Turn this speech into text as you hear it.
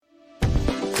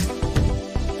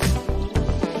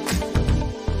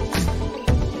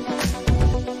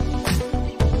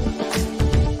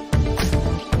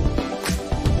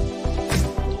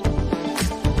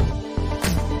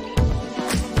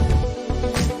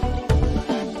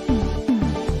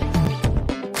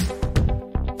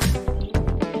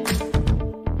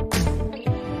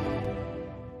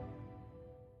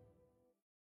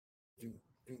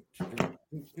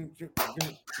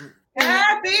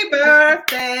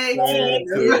birthday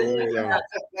to you.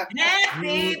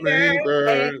 Happy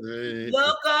birthday.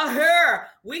 Look at her.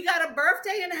 We got a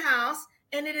birthday in the house,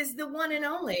 and it is the one and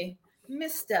only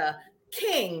Mr.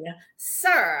 King,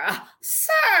 Sir,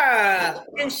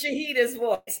 in Shahida's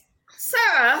voice.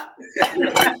 Sir.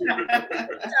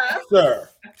 Sir.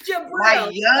 Jabril. My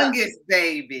youngest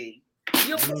baby.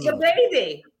 Your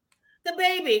baby. The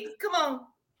baby. Come on.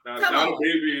 Not a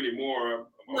baby anymore.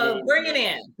 Well, bring it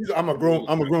in. I'm a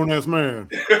grown ass man.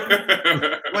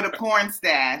 With a porn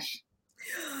stash.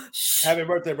 Happy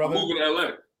birthday, brother. I'm moving to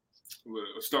LA.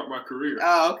 Start my career.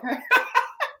 Oh, okay.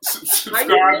 Subscribe,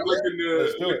 look at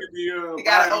the you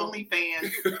got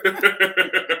OnlyFans.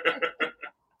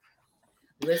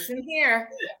 Listen here.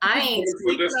 I ain't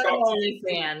sleeping on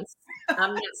OnlyFans.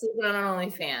 I'm not sleeping on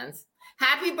OnlyFans.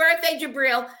 Happy birthday,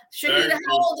 Jabril. Shahida,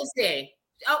 how old is he?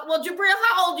 Oh, well, Jabril,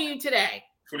 how old are you today?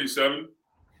 27.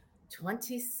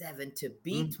 27 to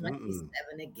be 27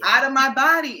 again. Out of my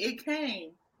body, it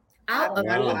came. Out of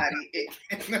my body, it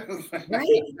came.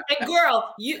 Right? And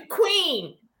girl,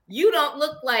 Queen, you don't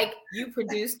look like you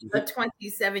produced a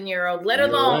 27-year-old, let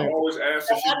alone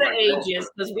the other ages,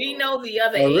 because we know the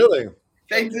other ages. Really?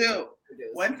 They do.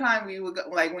 One time we would go,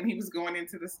 like when he was going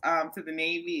into this to the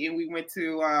Navy, and we went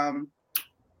to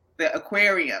the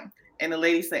aquarium, and the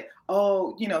lady said,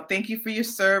 "Oh, thank you for your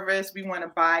service. We want to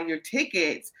buy your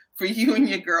tickets for you and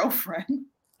your girlfriend."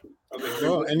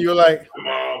 Oh, and you're like,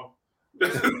 Mom. I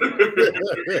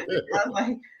was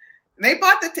like, they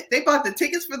bought the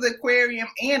tickets for the aquarium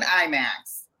and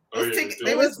IMAX.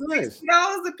 They was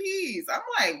 $60 a piece. I'm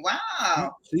like,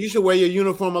 wow. So you should wear your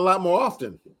uniform a lot more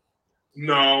often.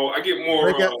 No, I get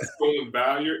more stolen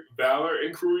valor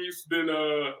inquiries than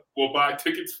will buy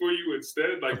tickets for you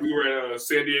instead. Like we were at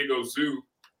San Diego Zoo,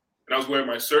 and I was wearing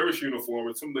my service uniform,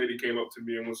 and some lady came up to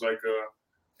me and was like,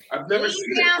 "I've never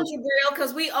seen down, Jabril,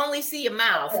 because we only see your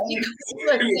mouth."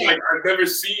 Like, I've never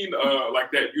seen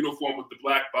like that uniform with the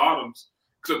black bottoms,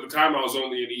 because at the time I was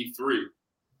only in E3,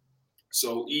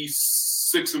 so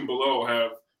E6 and below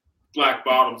have black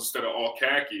bottoms instead of all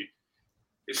khaki.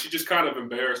 And she just kind of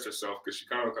embarrassed herself because she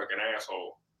kind of looked like an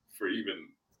asshole for even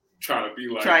trying to be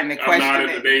like, trying to question I'm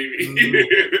not in the Navy.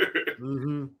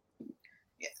 Mm-hmm.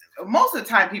 Yeah. Most of the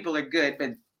time people are good,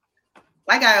 but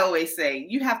like I always say,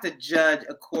 you have to judge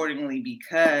accordingly,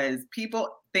 because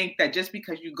people think that just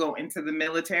because you go into the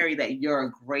military that you're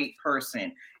a great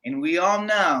person. And we all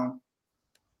know.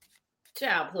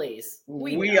 Child, please.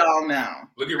 We all know.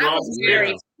 Look at I was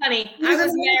married. Honey, I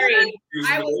was married.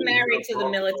 I was married to the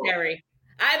military.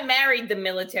 I married the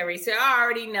military, so I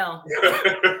already know.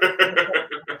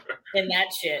 And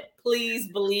that shit. Please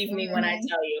believe me when I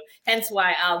tell you. Hence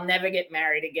why I'll never get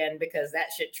married again, because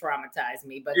that shit traumatized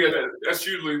me. But yeah, that's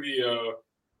usually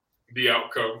the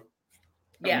outcome.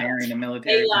 Yeah, marrying the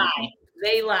military.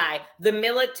 They lie. The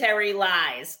military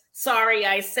lies. Sorry,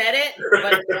 I said it,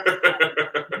 but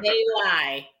they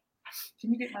lie.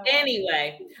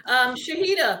 Anyway,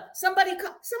 Shahida, somebody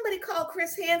call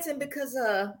Chris Hansen, because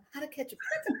How to Catch a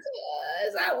Predator,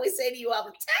 as I always say to you all the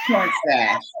time. Porn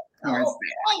stash. Porn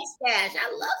stash. I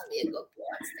love me a good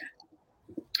porn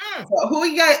stash. So who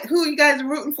you guys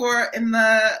rooting for in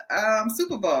the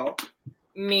Super Bowl?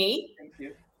 Me. Thank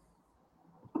you.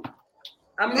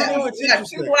 I'm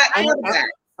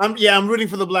rooting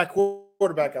for the black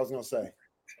quarterback. I was gonna say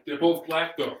they're both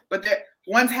black though, but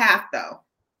one's half though.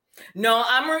 No,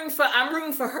 I'm rooting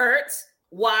for Hurts.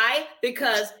 Why?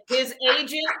 Because his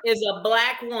agent is a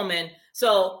black woman.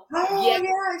 So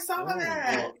I saw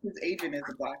that. His agent is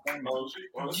a black woman.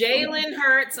 Jalen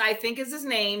Hurts, I think is his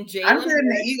name. I'm wearing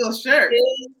the Eagles shirt.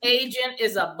 His agent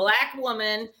is a black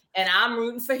woman, and I'm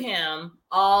rooting for him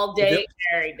all day,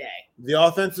 every day. The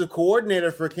offensive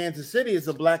coordinator for Kansas City is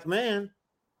a black man.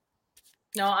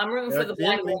 No, I'm rooting for the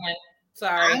black woman.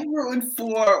 Sorry. I'm rooting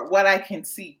for what I can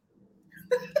see.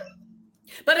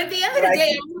 But at the end of the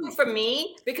day, I'm rooting for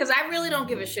me, because I really don't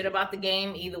give a shit about the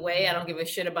game either way. I don't give a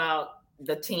shit about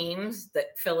the teams, the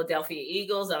Philadelphia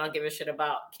Eagles. I don't give a shit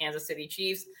about Kansas City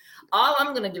Chiefs. All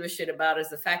I'm going to give a shit about is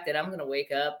the fact that I'm going to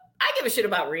wake up. I give a shit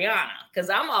about Rihanna, because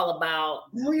I'm all about.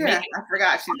 Oh yeah, I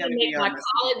forgot she's going to be on my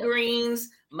collard greens,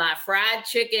 my fried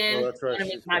chicken,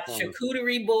 my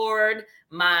charcuterie board,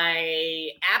 my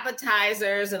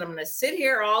appetizers, and I'm going to sit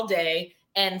here all day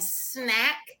and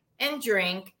snack and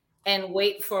drink and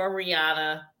wait for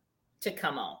Rihanna to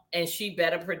come on, and she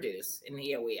better produce. And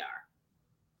here we are.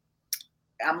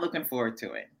 I'm looking forward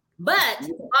to it. But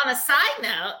on a side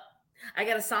note, I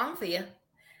got a song for you,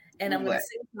 and I'm going to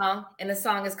sing a song, and the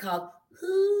song is called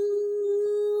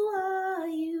 "Who Are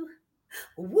You?"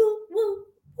 Woo woo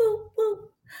woo woo.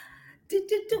 Do,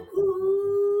 do, do.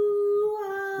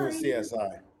 Who doing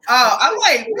CSI. Oh, I'm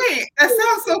like, wait, that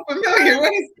sounds so familiar.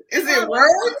 What is it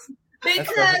words? Because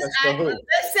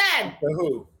Listen,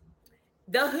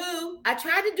 The Who. I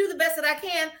tried to do the best that I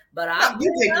can, but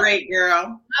you did great,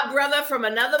 girl. My brother from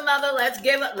another mother. Let's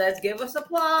give us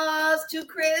applause to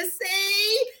Chrissy.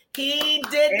 He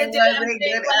did the damn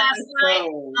thing last night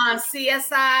on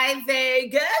CSI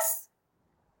Vegas.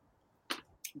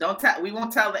 We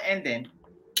won't tell the ending.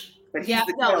 But you guys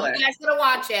gotta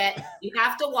watch it. You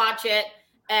have to watch it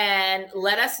and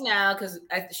let us know, because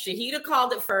Shahida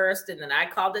called it first and then I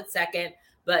called it second.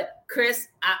 But Chris,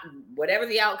 whatever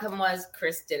the outcome was,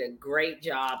 Chris did a great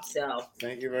job. So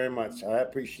thank you very much. I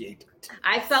appreciate it.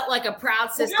 I felt like a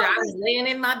proud sister. I was laying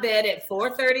in my bed at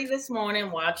 4:30 this morning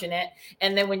watching it.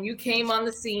 And then when you came on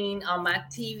the scene on my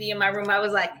TV in my room, I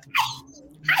was like,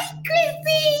 hi,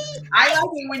 Chrissy. I like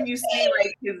it when you see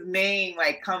like his name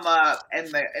like come up in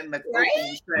the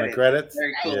credits.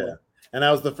 Very cool. Yeah. And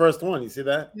that was the first one. You see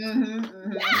that? Mm-hmm,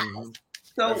 mm-hmm. Yes. Mm-hmm.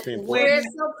 So we're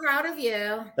so proud of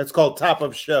you. That's called top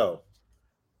of show.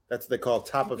 That's what they call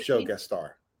top of show guest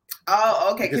star.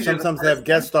 Oh, okay. Because sometimes they have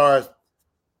guest stars.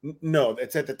 No,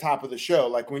 it's at the top of the show.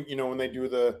 Like when they do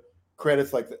the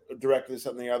credits, like the director or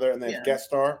something or the other, and they have guest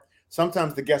star.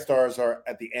 Sometimes the guest stars are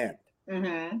at the end.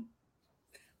 Mm-hmm.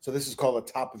 So this is called a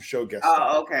top of show guest star.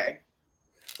 Oh, okay.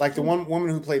 Like the one woman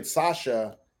who played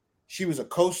Sasha, she was a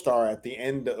co-star at the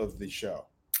end of the show,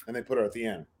 and they put her at the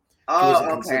end.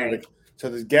 Oh, okay. So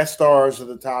the guest stars at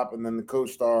the top, and then the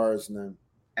co-stars, and then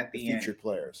at the featured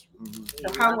players. Mm-hmm.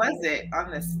 So how was it on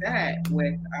the set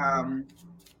with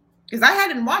because I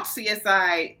hadn't watched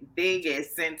CSI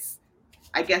Vegas since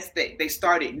I guess they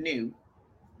started new.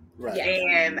 Right.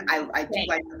 And I do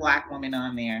like the Black woman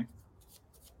on there.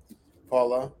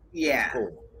 Paula? Yeah.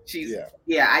 Cool.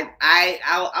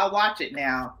 I'll watch it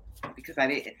now because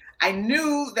I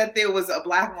knew that there was a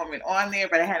Black woman on there,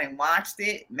 but I hadn't watched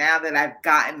it. Now that I've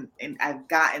gotten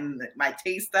my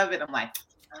taste of it, I'm like,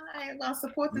 I'm gonna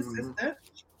support the sister.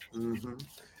 Mm-hmm.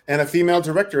 And a female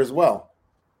director as well.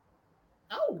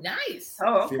 Oh, nice.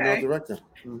 Oh, okay. Female director.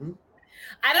 Mm-hmm.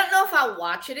 I don't know if I'll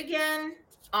watch it again,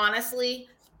 honestly.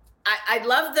 I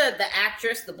love the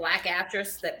actress, the Black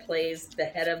actress that plays the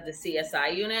head of the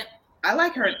CSI unit. I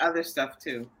like her in other stuff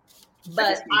too.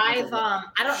 But I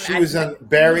don't know. She was in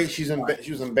Barry. She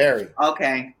was in Barry.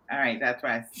 Okay. All right. That's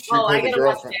right. I gotta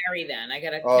watch Barry then.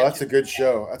 That's a good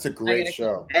show. That's a great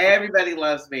show. Everybody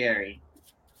loves Barry.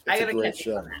 It's a great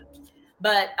show.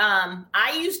 But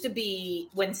I used to be,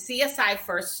 when CSI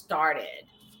first started,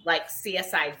 like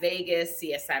CSI Vegas,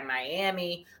 CSI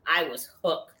Miami, I was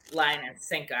hooked, line and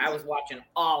sinker. I was watching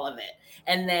all of it.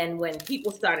 And then when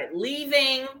people started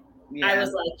leaving, I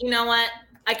was like, you know what?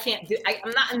 I can't do.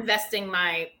 I'm not investing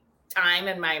my time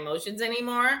and my emotions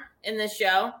anymore in this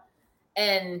show,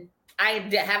 and I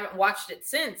haven't watched it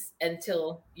since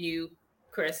until you,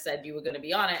 Chris, said you were going to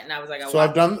be on it, and I was like, so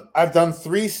I've done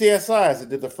 3 CSIs. I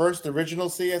did the first original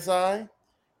CSI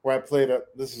where I played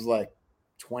this is like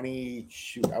 20.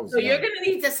 Shoot, I was. So you're going to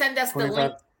need to send us 25. The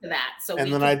link to that.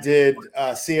 Then I did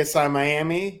CSI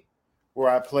Miami where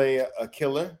I play a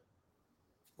killer.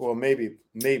 Well, maybe.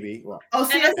 Well,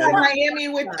 CSI Miami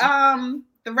with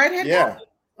the redhead. Yeah.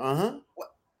 I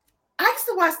used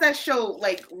to watch that show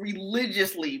like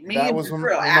religiously. That was one of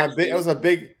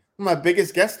my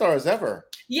biggest guest stars ever.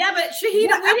 Yeah, but Shahida, we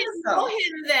didn't know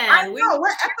him then. I know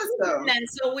what episode. Then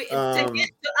so to get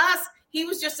to us, he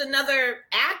was just another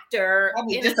actor.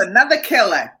 Just another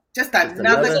killer. Just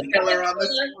another killer on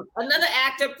the another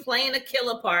actor playing a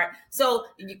killer part. So,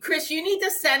 Chris, you need to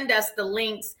send us the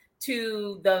links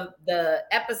to the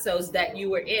episodes that you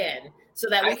were in, so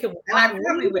that we can watch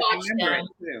them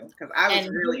too, because I was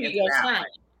really into that.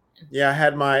 Yeah, I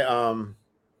had my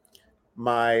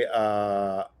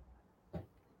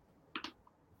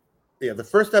the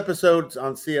first episode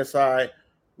on CSI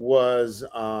was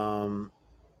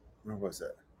where was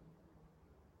it?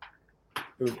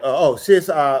 It was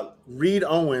CSI Reed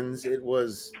Owens. It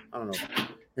was, I don't know,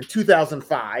 in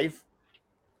 2005.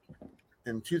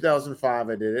 In 2005,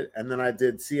 I did it, and then I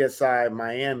did CSI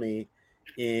Miami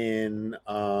in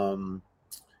I don't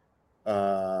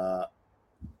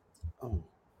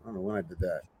know when I did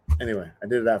that. Anyway, I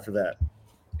did it after that.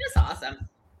 That's awesome.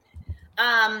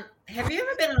 Have you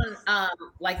ever been on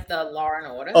like the Law and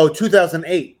Order?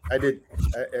 2008. I did.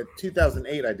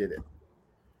 2008, I did it,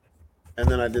 and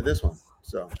then I did this one.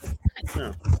 So,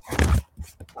 yeah.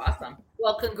 Awesome.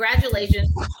 Well,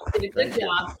 congratulations. You did a good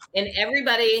job, and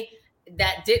everybody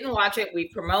that didn't watch it, we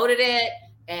promoted it,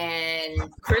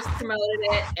 and Chris promoted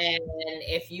it. And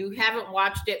if you haven't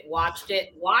watched it, watch it.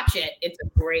 It's a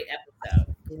great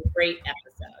episode.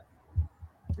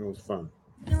 It was fun.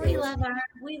 We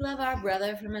love our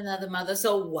brother from another mother.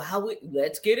 So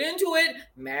let's get into it.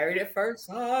 Married at first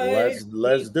sight.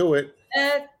 Let's do it.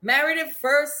 Married at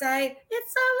first sight.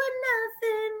 It's all or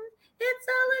nothing. It's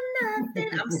all or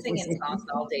nothing. I'm singing songs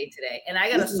all day today, and I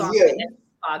got a song for the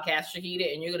podcast,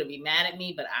 Shahida, and you're gonna be mad at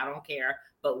me, but I don't care.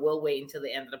 But we'll wait until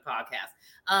the end of the podcast.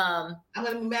 I'm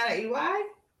gonna be mad at you. Why?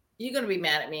 You're gonna be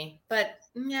mad at me, but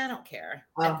I don't care.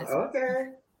 Okay.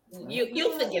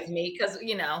 You'll forgive me because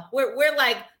we're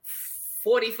like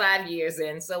 45 years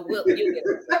in, so you'll get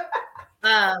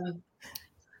it.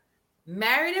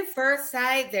 Married at first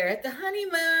sight. They're at the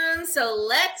honeymoon. So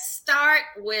let's start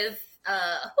with who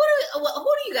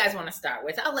do you guys want to start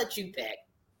with? I'll let you pick.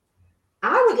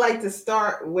 I would like to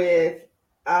start with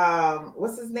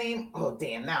what's his name? Oh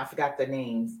damn! Now I forgot the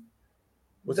names.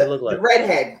 What's it look like? The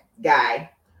redhead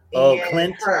guy. Oh,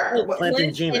 Clint. Clint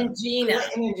and Gina.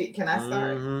 Can I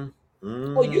start?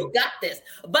 Mm-hmm. Oh, you got this.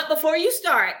 But before you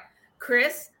start,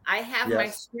 Chris, I have my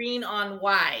screen on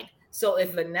wide. So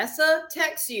if Vanessa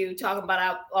texts you talking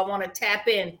about I want to tap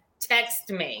in, text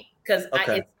me because it's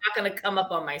not going to come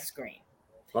up on my screen.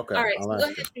 Okay. All right. So go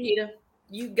ahead, Shahida.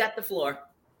 You got the floor.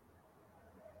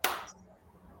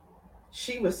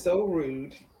 She was so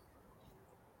rude.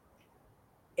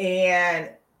 And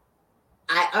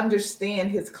I understand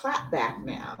his clapback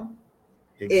now.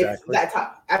 Exactly.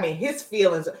 His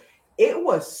feelings. It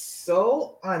was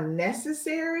so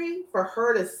unnecessary for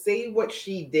her to say what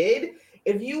she did.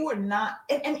 If you were not,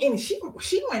 and she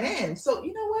went in. So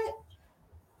you know what?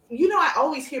 I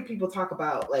always hear people talk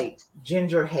about like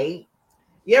ginger hate.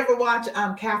 You ever watch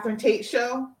Catherine Tate's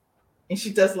show? And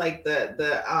she does like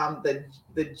the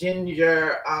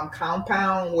ginger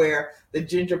compound where the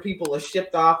ginger people are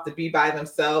shipped off to be by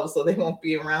themselves so they won't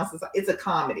be around. So it's a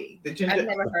comedy. The ginger, I've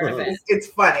never heard of it. It's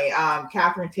funny.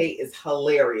 Catherine Tate is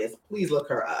hilarious. Please look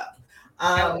her up.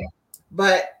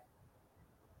 But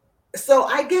so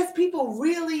I guess people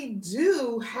really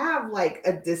do have like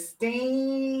a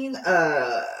disdain.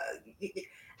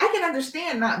 I can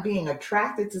understand not being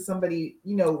attracted to somebody,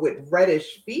 with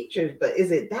reddish features, but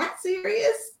is it that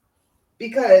serious?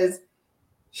 Because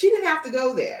she didn't have to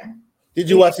go there. Did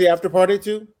you watch the after party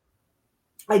too?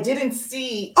 I didn't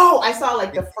see. Oh, I saw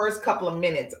like the first couple of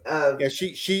minutes of. Yeah,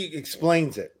 she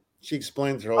explains it. She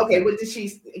explains her whole Okay, thing. what did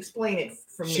she explain it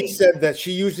for me? She said that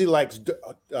she usually likes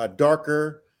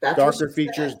darker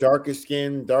features, darker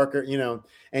skin, darker,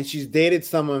 and she's dated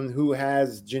someone who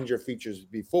has ginger features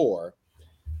before.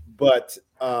 But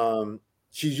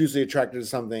she's usually attracted to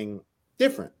something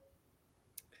different.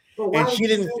 And she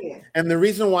didn't. And the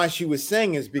reason why she was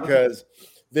saying is because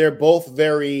they're both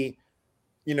very,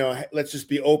 let's just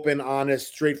be open, honest,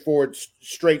 straightforward,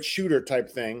 straight shooter type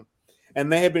thing.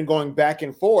 And they had been going back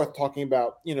and forth talking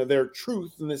about, their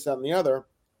truth and this, that, and the other.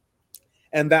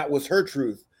 And that was her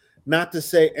truth. Not to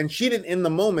say, and she didn't, in the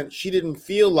moment, she didn't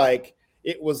feel like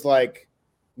it was like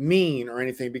mean or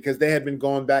anything because they had been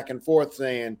going back and forth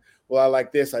saying, well, I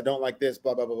like this, I don't like this,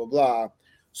 blah, blah, blah, blah, blah.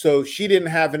 So she didn't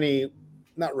have any,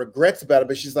 not regrets about it,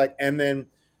 but she's like, and then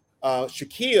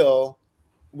Shaquille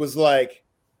was like,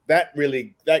 that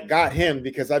got him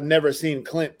because I've never seen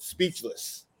Clint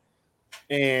speechless.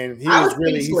 And he said,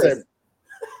 he's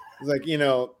like,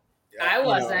 I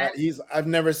wasn't. I've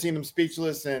never seen him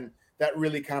speechless, and that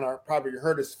really kind of probably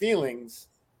hurt his feelings,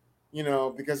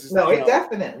 because it's it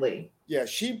definitely. Yeah,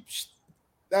 she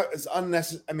that is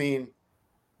unnecessary. I mean,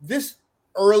 this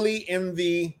early in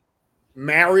the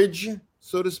marriage,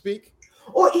 so to speak,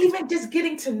 or even just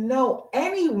getting to know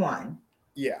anyone.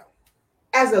 Yeah.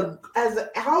 As a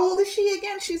how old is she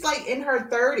again? She's like in her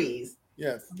 30s.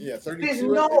 Yeah,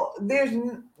 32.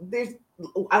 There's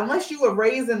unless you were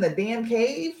raised in the damn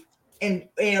cave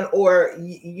or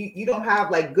you don't have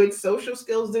like good social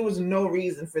skills, there was no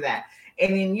reason for that.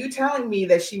 And in you telling me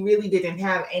that she really didn't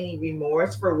have any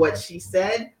remorse for what she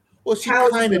said. Well, she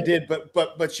kind of did,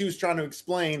 but she was trying to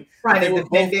explain. They were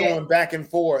both going back and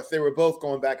forth. They were both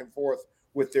going back and forth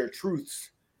with their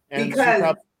truths, and she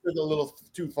probably took a little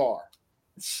too far.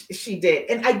 She did,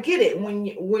 and I get it.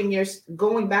 When you're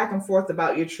going back and forth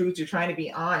about your truth, you're trying to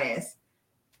be honest.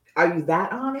 Are you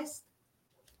that honest?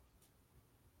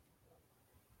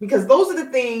 Because those are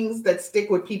the things that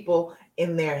stick with people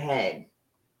in their head.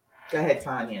 Go ahead,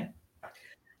 Tanya.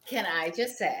 Can I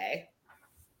just say,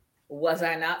 was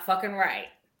I not fucking right?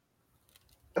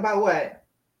 About what?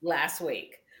 Last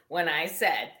week, when I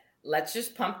said, let's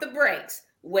just pump the brakes.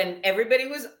 When everybody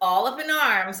was all up in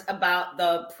arms about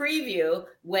the preview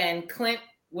when Clint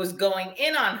was going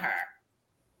in on her.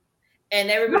 And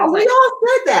everybody we all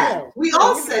said that. We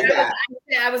all said that.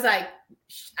 I was like,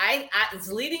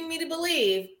 it's leading me to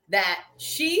believe that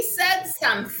she said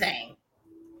something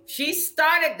She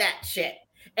started that shit,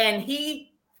 and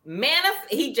he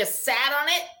just sat on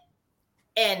it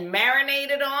and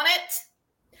marinated on it,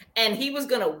 and he was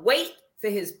gonna wait for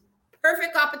his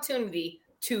perfect opportunity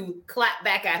to clap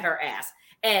back at her ass.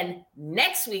 And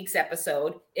next week's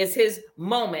episode is his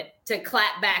moment to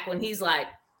clap back when he's like,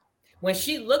 when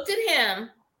she looked at him,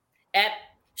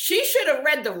 she should have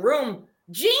read the room.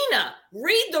 Gina,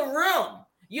 read the room.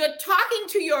 You're talking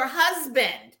to your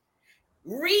husband.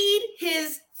 Read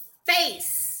his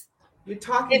face. You're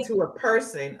talking to a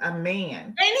person, a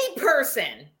man. Any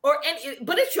person,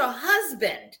 but it's your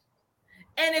husband.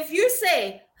 And if you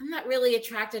say, I'm not really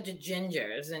attracted to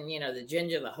gingers, and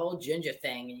the whole ginger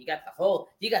thing, and you got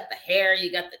the hair,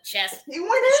 you got the chest. He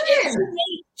went in.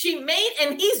 She made,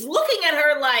 and he's looking at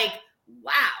her like,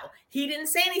 wow. He didn't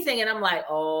say anything, and I'm like,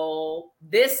 oh,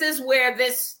 this is where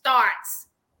this starts.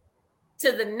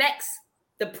 To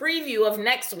the preview of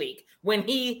next week when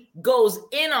he goes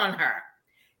in on her.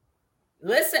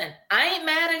 Listen, I ain't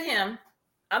mad at him.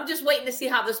 I'm just waiting to see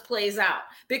how this plays out,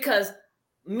 because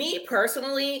me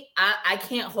personally, I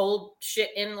can't hold shit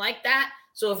in like that.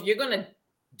 So if you're going to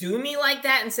do me like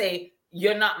that and say,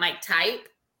 you're not my type,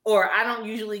 or I don't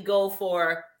usually go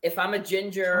for, if I'm a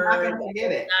ginger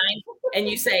and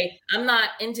you say, I'm not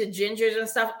into gingers and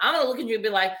stuff, I'm going to look at you and be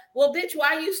like, well, bitch,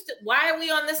 why are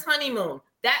we on this honeymoon?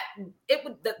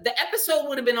 The episode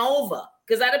would have been over,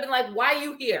 because I'd have been like, why are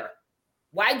you here?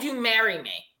 Why'd you marry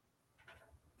me?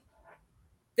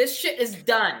 This shit is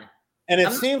done. And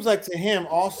it seems like to him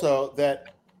also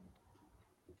that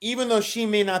even though she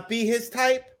may not be his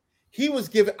type,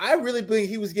 I really believe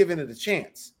he was giving it a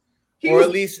chance. Or at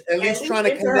least trying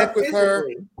to connect with her.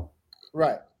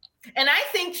 Right. And I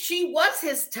think she was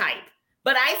his type,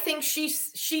 but I think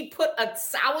she put a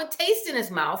sour taste in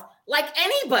his mouth like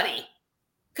anybody,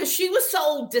 because she was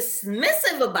so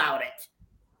dismissive about it.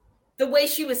 The way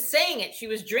she was saying it, she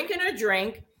was drinking her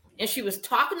drink and she was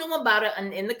talking to him about it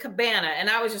in the cabana. And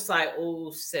I was just like,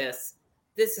 oh, sis,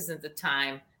 this isn't the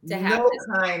time to have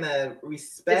this kind of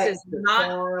respect. This is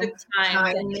not the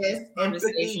time. Kindness,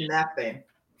 empathy, nothing.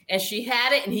 And she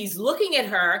had it, and he's looking at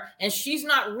her, and she's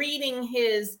not reading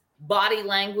his body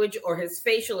language or his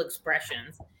facial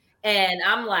expressions. And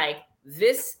I'm like,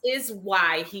 this is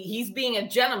why he's being a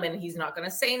gentleman. He's not going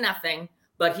to say nothing,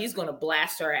 but he's going to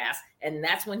blast her ass. And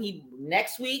that's when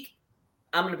next week,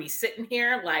 I'm going to be sitting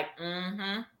here like,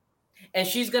 and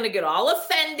she's going to get all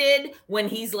offended when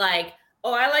he's like,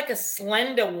 oh, I like a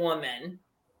slender woman.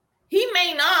 He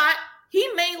may not. He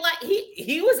may like,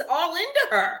 he was all into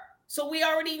her. So we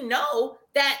already know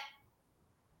that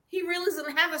he really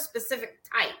doesn't have a specific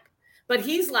type. But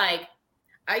he's like,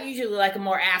 I usually like a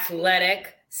more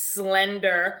athletic,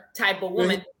 slender type of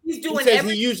woman. He's doing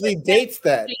everything. He usually dates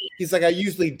that. He's like, I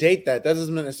usually date that. That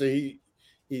doesn't mean necessarily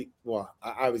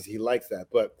obviously he likes that,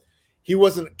 but he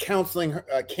wasn't canceling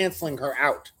her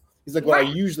out. He's like, well, right.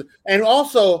 I usually, and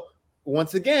also,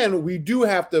 once again, we do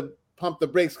have to pump the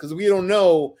brakes because we don't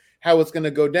know how it's going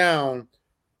to go down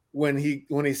when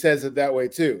he says it that way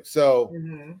too. So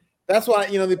that's why,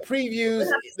 the previews,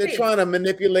 they're trying to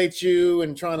manipulate you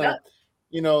and trying to,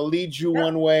 lead you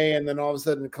one way, and then all of a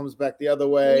sudden it comes back the other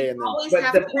way. And then,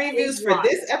 but the previews for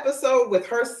this episode with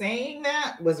her saying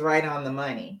that was right on the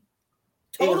money.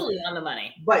 Totally on the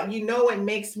money. But it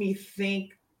makes me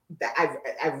think that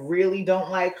I really don't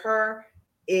like her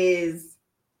is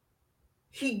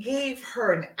he gave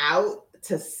her an out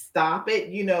to stop it,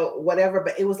 whatever.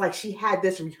 But it was like she had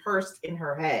this rehearsed in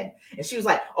her head. And she was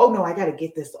like, oh, no, I got to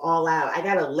get this all out. I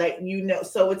got to let you know.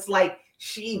 So it's like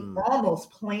she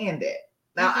almost planned it.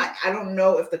 Now, I don't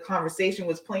know if the conversation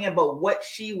was planned, but what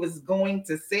she was going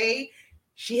to say,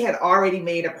 she had already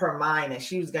made up her mind and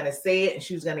she was going to say it and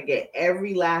she was going to get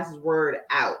every last word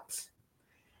out.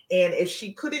 And if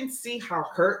she couldn't see how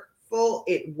hurtful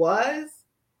it was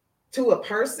to a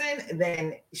person,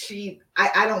 then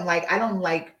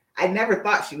I never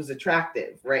thought she was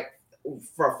attractive, right?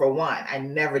 For one, I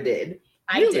never did.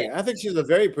 I did. I think she's a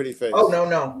very pretty face. Oh,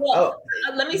 no. Well,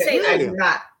 let me say I do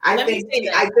not. I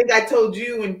think I told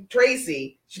you and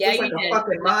Tracy, she looks like a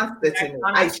fucking monster to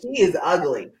me. She is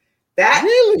ugly.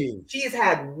 She has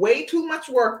had way too much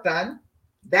work done.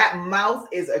 That mouth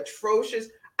is atrocious.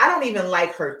 I don't even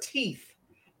like her teeth.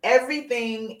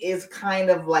 Everything is kind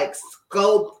of like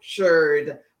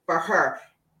sculptured for her.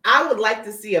 I would like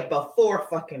to see a before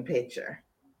fucking picture.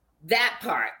 That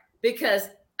part, because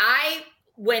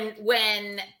when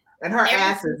and her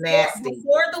ass is nasty.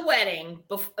 Before the wedding,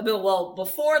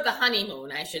 before the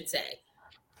honeymoon, I should say,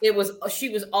 she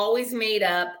was always made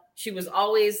up. She was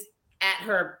always at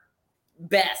her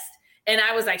best. And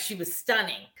I was like, she was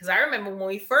stunning. Because I remember when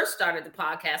we first started the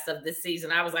podcast of this season,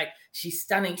 I was like, she's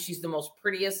stunning. She's the most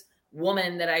prettiest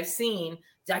woman that I've seen.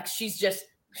 Like, she's just.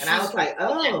 And I was like,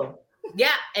 oh. Yeah.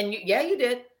 And you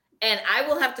did. And I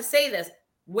will have to say this.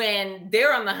 When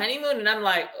they're on the honeymoon, and I'm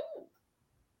like, oh,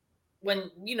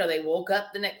 when, they woke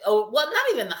up the next, not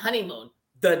even the honeymoon.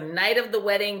 The night of the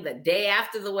wedding, the day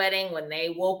after the wedding, when they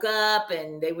woke up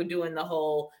and they were doing the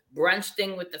whole brunch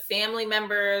thing with the family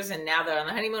members, and now they're on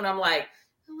the honeymoon, I'm like,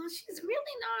 well, she's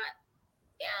really not.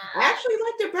 Yeah. I actually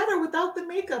liked her better without the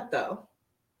makeup, though.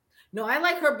 No, I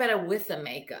like her better with the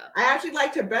makeup. I actually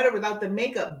liked her better without the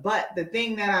makeup, but the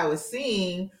thing that I was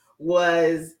seeing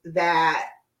was that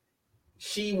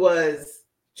she was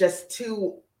just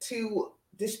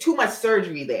there's too much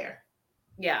surgery there.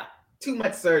 Yeah. Too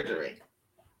much surgery.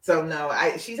 So no,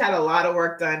 she's had a lot of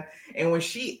work done. And when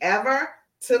she ever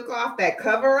took off that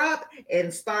cover up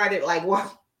and started like,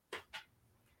 well,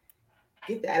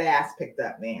 get that ass picked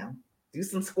up, ma'am. Do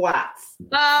some squats.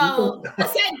 Oh,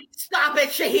 stop it,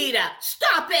 Shahida.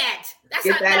 Stop it. That's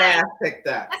get not that nice. Ass picked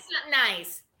up. That's not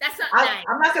nice. That's not nice.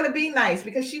 I'm not going to be nice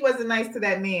because she wasn't nice to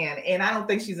that man. And I don't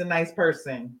think she's a nice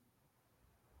person.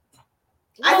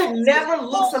 I could never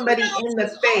look somebody in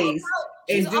the face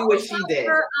and do what she did.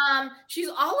 She's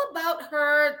all about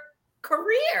her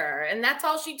career, and that's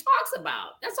all she talks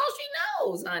about. That's all she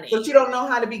knows, honey. So you don't know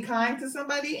how to be kind to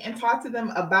somebody and talk to them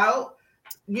about,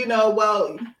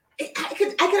 well, I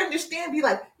could understand, be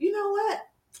like, you know what?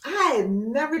 I had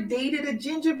never dated a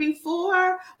ginger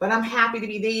before, but I'm happy to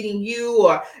be dating you,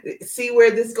 or see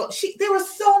where this goes. There were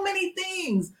so many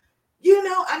things,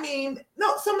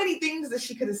 so many things that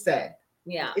she could have said.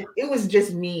 Yeah. It was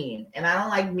just mean. And I don't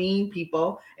like mean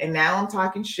people. And now I'm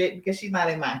talking shit because she's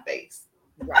not in my face.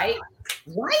 Right?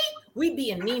 Right? We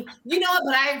being mean. You know what?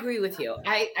 But I agree with you.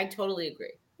 I totally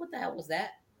agree. What the hell was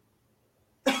that?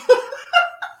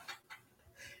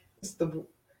 It's the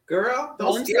girl.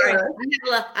 Don't scare her.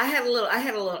 I had a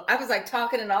little. I was like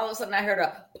talking, and all of a sudden I heard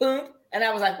a boom. And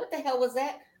I was like, what the hell was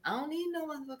that? I don't need no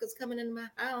motherfuckers coming in my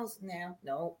house now.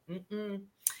 No. Mm-mm.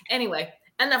 Anyway,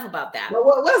 enough about that. Well,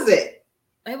 what was it?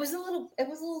 It was a little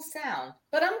sound,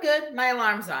 but I'm good. My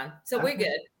alarm's on, so we're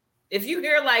good. If you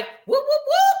hear like whoop whoop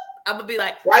whoop, I'm gonna be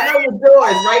like, well, I know the door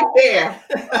is right there.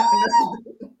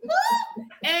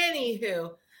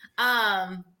 Anywho,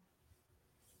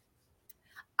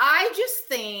 I just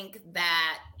think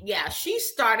that she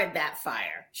started that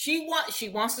fire. She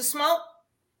wants to smoke.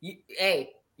 You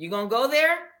gonna go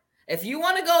there? If you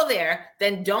want to go there,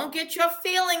 then don't get your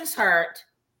feelings hurt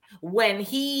when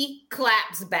he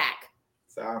claps back.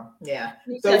 So, yeah.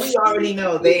 So we already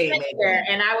know they ain't there.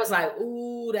 And I was like,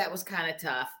 ooh, that was kind of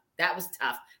tough. That was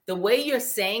tough. The way you're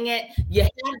saying it, you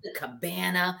had the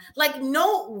cabana. Like,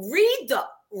 no, read the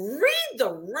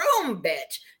room,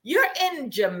 bitch. You're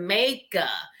in Jamaica.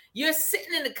 You're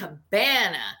sitting in a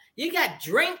cabana. You got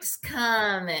drinks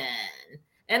coming.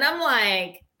 And I'm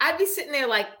like, I'd be sitting there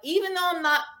like, even though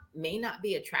may not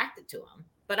be attracted to him,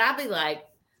 but I'd be like,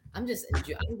 I'm going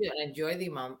to enjoy the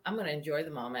moment. I'm going to enjoy the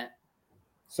moment.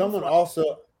 Someone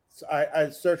also, I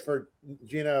searched for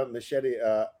Gina Machete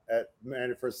at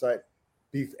Married at First Sight,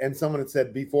 and someone had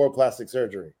said before plastic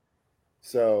surgery.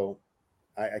 So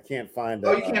I can't find.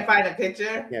 You can't find a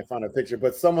picture. Can't find a picture,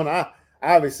 but someone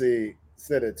obviously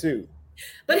said it too.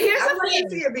 But here's I the thing: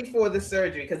 see her before the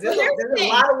surgery because there's a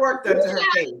lot of work done to her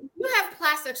face. You have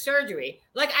plastic surgery.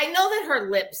 Like, I know that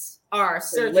her lips are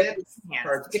surgically enhanced.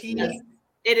 Her teeth.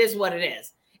 It is what it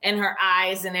is. And her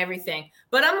eyes and everything.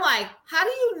 But I'm like, how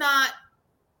do you not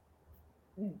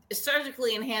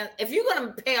surgically enhance? If you're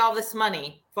going to pay all this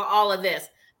money for all of this,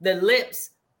 the lips,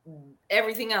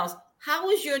 everything else, how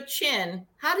is your chin?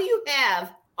 How do you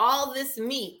have all this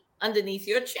meat underneath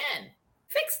your chin?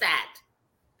 Fix that.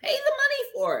 Pay the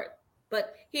money for it.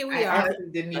 But here we are. I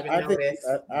didn't even notice.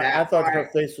 I thought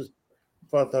her face was.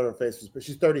 But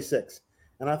she's 36,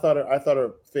 and I thought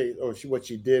her face, what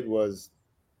she did was,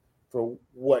 for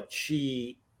what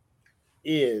she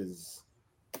is,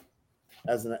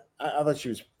 I thought she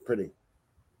was pretty.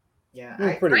 Yeah,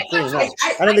 pretty.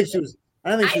 I didn't think she was.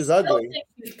 I didn't think she was ugly. Think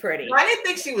she was pretty. I didn't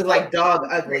think she was like dog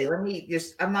ugly.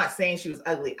 I'm not saying she was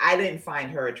ugly. I didn't find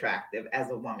her attractive as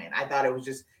a woman. I thought it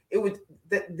was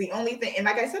the only thing. And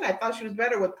like I said, I thought she was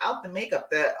better without the makeup.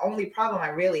 The only problem I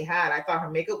really had, I thought her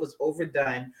makeup was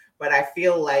overdone. But I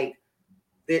feel like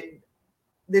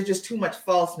there's just too much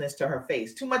falseness to her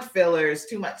face, too much fillers,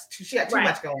 she got too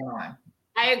much going on.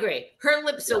 I agree. Her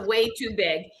lips are way too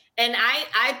big. And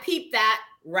I peeped that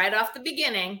right off the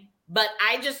beginning, but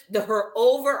her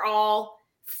overall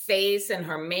face and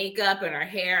her makeup and her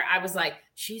hair, I was like,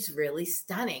 she's really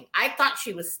stunning. I thought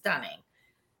she was stunning.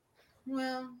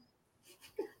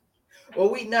 Well,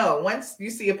 we know once you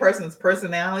see a person's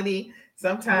personality,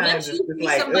 sometimes it's just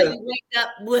like somebody wake up.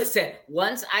 Listen,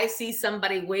 once I see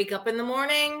somebody wake up in the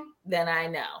morning, then I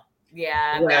know.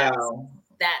 Yeah, well,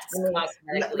 that's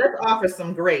cosmetically. Let's offer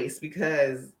some grace,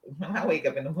 because when I wake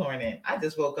up in the morning, I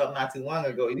just woke up not too long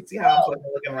ago. You see how I'm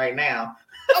looking right now?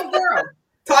 Oh, girl.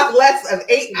 Talk less of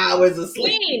 8 hours of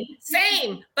sleep.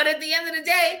 Same. But at the end of the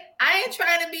day, I ain't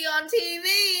trying to be on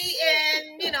TV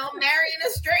and, marrying a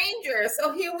stranger.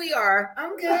 So here we are.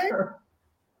 I'm good. All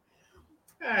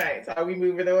right. So are we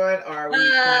moving on, or are we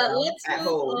let's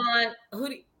move on.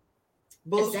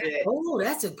 Bullshit.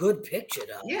 That's a good picture,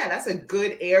 though. Yeah, that's a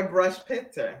good airbrush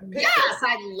picture. Yes,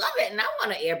 I love it. And I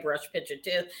want an airbrush picture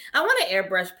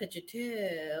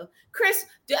too. Chris,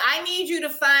 I need you to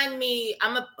find me.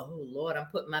 Oh Lord, I'm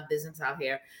putting my business out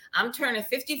here. I'm turning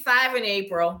 55 in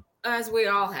April, as we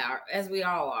all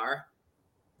are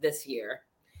this year.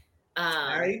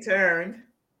 I already turned.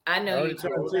 I know you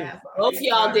turned too. Both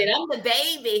y'all did. I'm the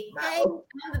baby. No. Hey,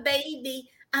 I'm the baby.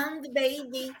 I'm the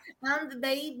baby. I'm the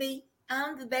baby.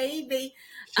 I'm the baby.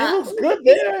 She looks good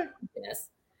there. Yes.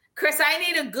 Chris, I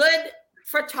need a good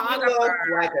photographer.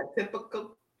 You look like a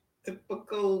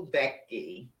typical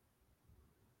Becky.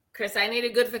 Chris, I need a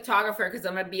good photographer because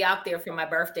I'm going to be out there for my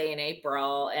birthday in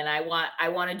April, and I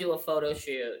want to do a photo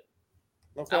shoot.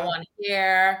 Okay. I want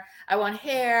hair. I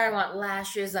want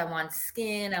lashes. I want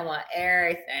skin. I want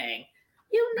everything.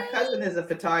 My cousin is a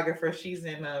photographer. She's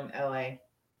in LA.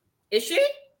 Is she?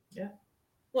 Yeah.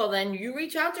 Well, then you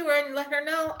reach out to her and let her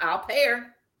know. I'll pay her.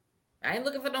 I ain't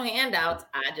looking for no handouts.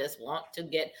 I just want to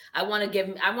get. I want to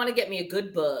get me a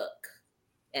good book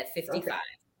at 55. Okay.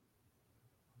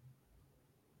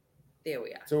 There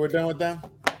we are. So we're done with them.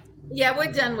 Yeah,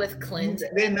 we're done with Clint.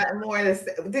 They're not more.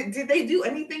 Did they do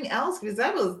anything else? Because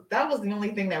that was the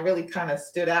only thing that really kind of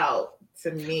stood out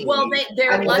to me. Well,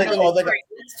 their luggage.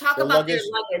 Let's talk about their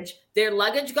luggage. Their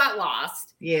luggage got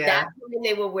lost. Yeah, that's when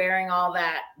they were wearing all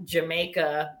that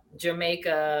Jamaica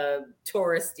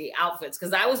touristy outfits.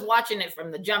 Because I was watching it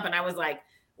from the jump, and I was like,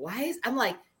 I'm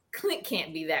like, Clint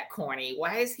can't be that corny.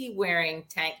 Why is he wearing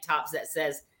tank tops that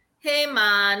says, "Hey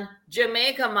man,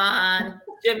 Jamaica man,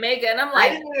 Jamaica"? And I'm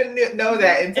like, I didn't even know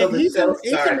that until the show started.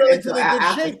 He's in relatively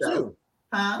good shape too.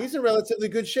 Huh? He's in relatively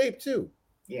good shape too.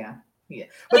 Yeah.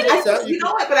 But you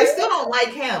know what? But I still don't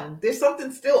like him. There's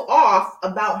something still off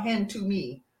about him to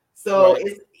me. So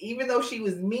it's, even though she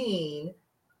was mean,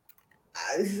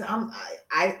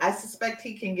 I suspect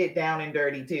he can get down and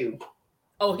dirty too.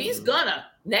 Oh, he's gonna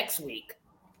next week.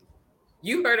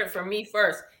 You heard it from me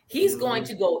first. He's going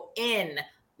to go in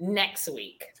next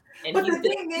week. And but the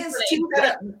thing is,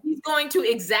 he's going to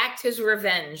exact his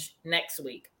revenge next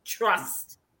week.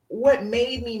 Trust. What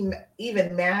made me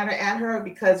even madder at her,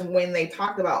 because when they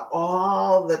talked about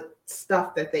all the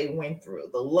stuff that they went through,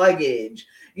 the luggage,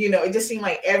 it just seemed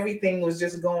like everything was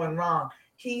just going wrong.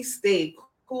 He stayed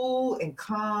cool and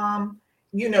calm.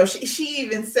 She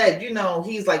even said,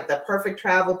 he's like the perfect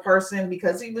travel person,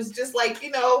 because he was just like,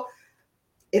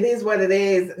 it is what it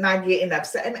is, not getting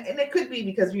upset. And it could be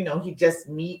because, he just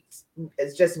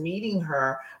meeting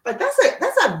her. But that's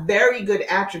a very good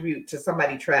attribute to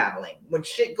somebody traveling. When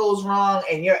shit goes wrong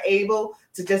and you're able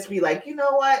to just be like, you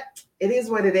know what? It is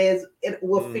what it is. It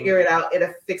will figure it out.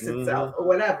 It'll fix itself or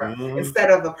whatever. Instead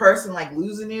of a person like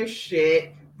losing their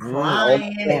shit,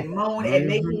 crying and moaning and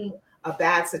making a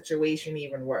bad situation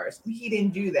even worse. He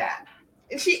didn't do that.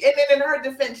 And then in her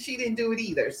defense, she didn't do it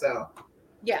either. So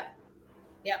yeah.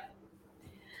 Yep.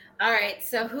 All right.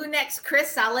 So who next?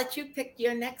 Chris, I'll let you pick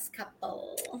your next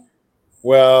couple.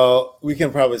 Well, we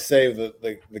can probably save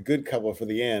the good couple for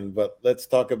the end, but let's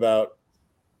talk about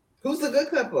who's the good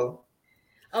couple.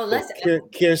 Oh, let's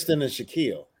Kirsten and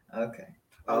Shaquille. Okay.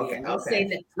 Let's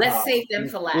save them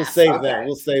for last. We'll save them.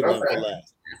 We'll save them for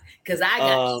last. Because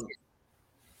I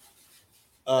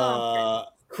got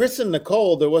Chris and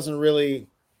Nicole, there wasn't really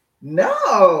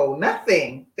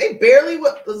nothing. They barely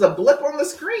was a blip on the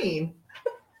screen.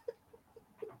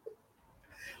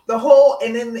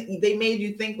 And then they made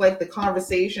you think like the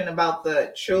conversation about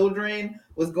the children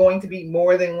was going to be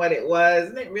more than what it was,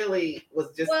 and it really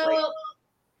was just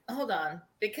hold on.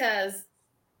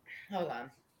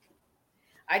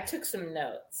 I took some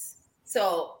notes.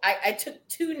 So I took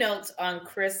 2 notes on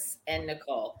Chris and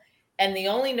Nicole, and the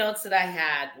only notes that I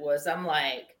had was, I'm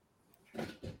like,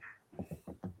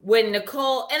 when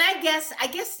Nicole, and I guess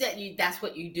that's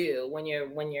what you do when you're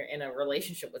in a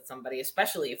relationship with somebody,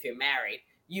 especially if you're married.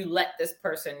 You let this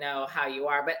person know how you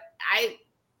are. But I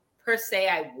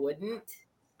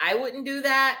wouldn't do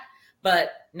that.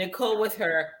 But Nicole with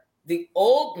the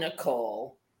old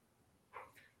Nicole,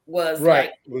 was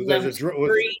right.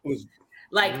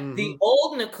 Like the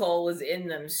old Nicole was in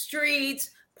them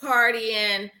streets,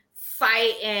 partying,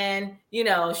 fighting. You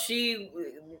know,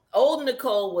 old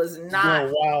Nicole was not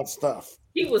doing wild stuff.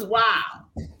 She was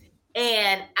wild.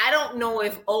 And I don't know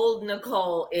if old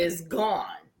Nicole is gone.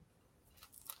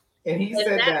 And he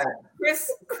said that.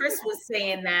 Chris was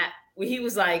saying that. He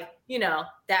was like, you know,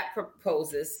 that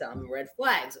proposes some red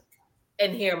flags.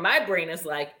 And here my brain is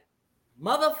like,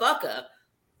 motherfucker,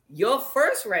 your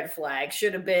first red flag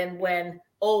should have been when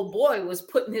old boy was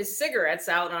putting his cigarettes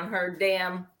out on her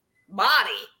damn body.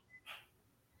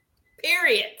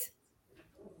 Period.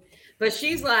 But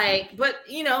she's like, but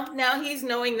you know, now he's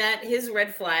knowing that his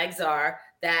red flags are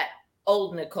that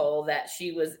old Nicole, that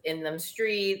she was in them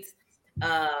streets.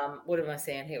 What am I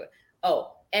saying here?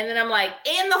 Oh, and then I'm like,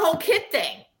 and the whole kid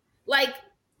thing. Like,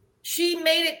 she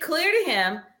made it clear to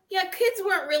him, yeah, kids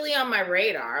weren't really on my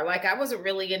radar. Like, I wasn't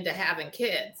really into having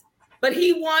kids. But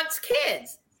he wants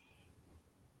kids.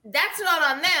 That's not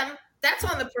on them. That's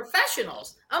on the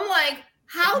professionals. I'm like,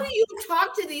 how do you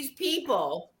talk to these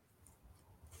people?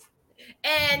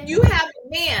 And you have a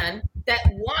man that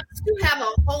wants to have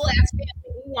a whole ass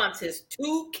family. He wants his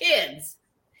 2 kids.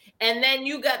 And then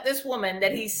you got this woman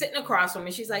that he's sitting across from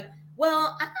me. She's like,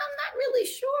 well, I'm not really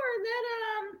sure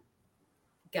that,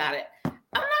 got it. I'm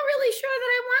not really sure that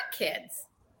I want kids.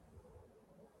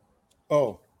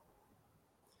 Oh.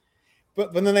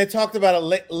 But then they talked about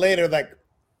it later, like,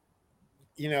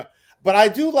 you know, but I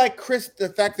do like Chris, the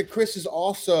fact that Chris is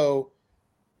also,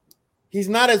 he's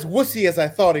not as wussy as I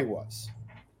thought he was.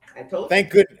 I told you. Thank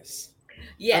goodness.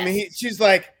 Yeah. I mean, she's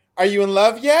like, are you in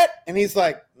love yet? And he's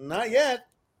like, not yet.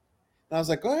 And I was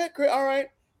like, go ahead, Chris. All right.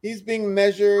 He's being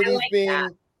measured. He's being,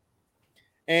 that.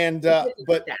 And,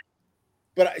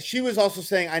 but she was also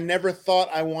saying, I never thought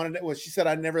I wanted it. Well, she said,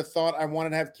 I never thought I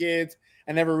wanted to have kids.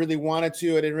 I never really wanted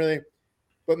to. I didn't really,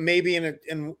 but maybe in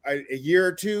a year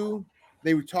or two,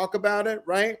 they would talk about it.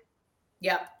 Right.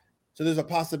 Yep. So there's a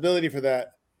possibility for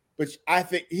that. But I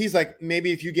think he's like,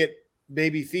 maybe if you get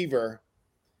baby fever,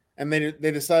 and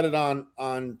they decided on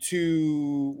 1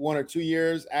 or 2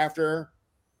 years after.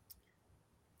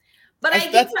 But I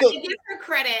give her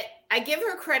credit. I give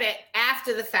her credit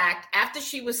after the fact, after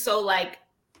she was so like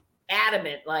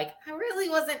adamant, like I really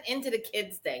wasn't into the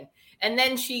kids thing. And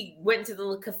then she went to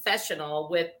the confessional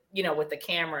with the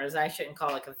cameras. I shouldn't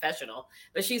call it confessional,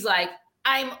 but she's like,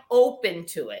 I'm open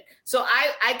to it. So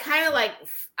I kind of like,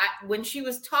 when she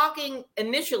was talking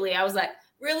initially, I was like,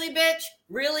 really, bitch?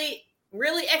 Really,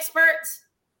 really, experts?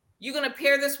 You're going to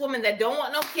pair this woman that don't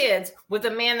want no kids with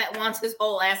a man that wants his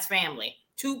whole ass family.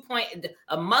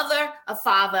 A mother, a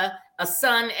father, a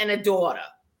son, and a daughter.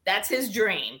 That's his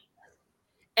dream.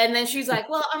 And then she's like,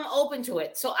 well, I'm open to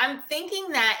it. So I'm thinking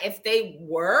that if they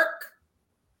work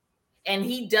and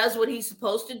he does what he's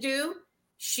supposed to do,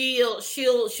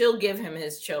 she'll give him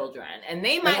his children, and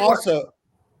they might. And also,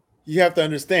 you have to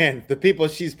understand the people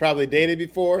she's probably dated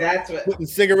before. That's what putting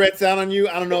cigarettes out on you.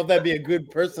 I don't know if that'd be a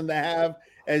good person to have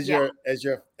as your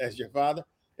father.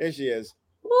 There she is.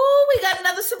 Ooh, we got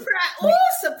another surprise. Ooh,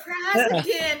 surprise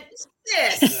again.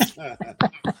 Yes.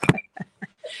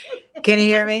 Can you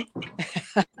hear me?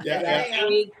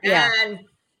 Yeah.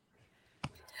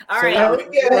 All right.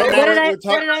 What did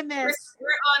I miss? We're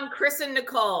on Chris and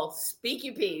Nicole. Speak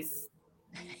your piece.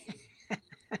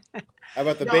 How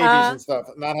about the babies and stuff?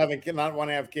 Not want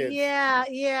to have kids.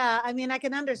 Yeah. I mean, I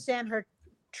can understand her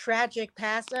tragic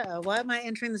past. Why am I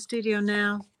entering the studio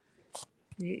now?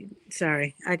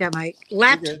 Sorry, I got my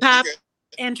laptop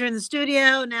entering the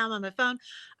studio. Now I'm on my phone.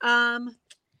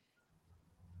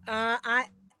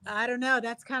 I don't know.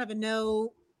 That's kind of a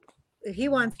no. If he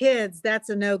wants kids, that's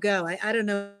a no-go. I don't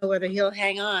know whether he'll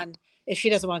hang on if she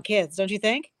doesn't want kids. Don't you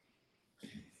think?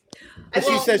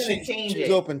 She said she's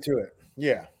open to it.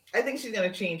 Yeah. I think she's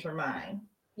going to change her mind.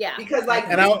 Yeah. Because like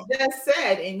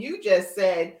you just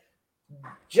said,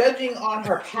 judging on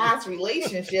her past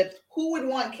relationships, who would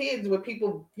want kids with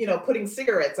people, putting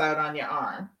cigarettes out on your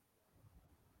arm?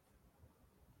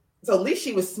 So at least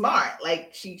she was smart.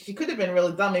 Like she could have been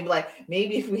really dumb and be like,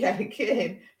 maybe if we had a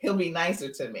kid, he'll be nicer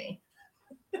to me.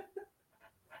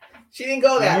 She didn't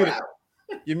go that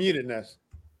route. You're muted, Ness.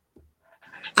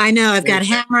 I know. I've got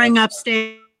hammering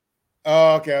upstairs.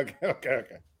 Oh, okay.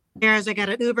 I got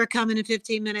an Uber coming in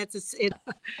 15 minutes.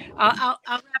 I'll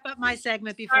wrap up my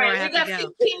segment before I have to go.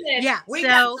 15 minutes. Yeah. We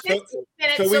got 15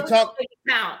 minutes. So we talked.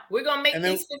 We're gonna make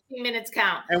these 15 minutes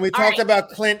count. And we talked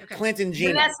about Clint and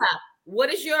Gina. Vanessa,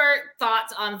 what is your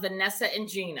thoughts on Vanessa and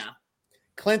Gina?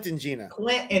 Clint and Gina.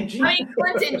 Clint and Gina.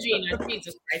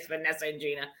 Jesus Christ, Vanessa and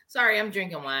Gina. Sorry, I'm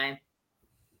drinking wine.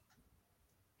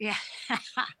 Yeah.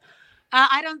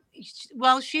 I don't.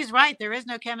 Well, she's right. There is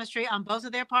no chemistry on both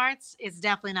of their parts. It's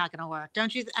definitely not going to work,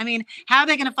 don't you? I mean, how are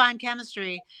they going to find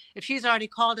chemistry if she's already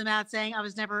called him out saying, "I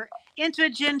was never into a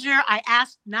ginger. I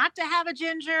asked not to have a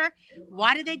ginger."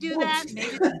 Why did they do that?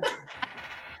 Maybe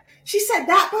she said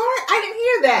that part. I didn't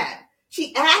hear that.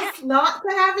 She asked not to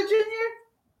have a ginger.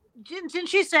 Didn't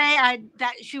she say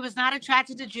that she was not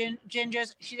attracted to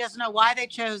gingers? She doesn't know why they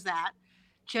chose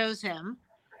him.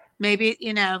 Maybe,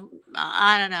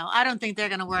 I don't know. I don't think they're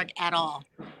going to work at all.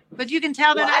 But you can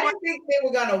tell they're not. I didn't think they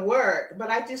were going to work, but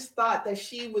I just thought that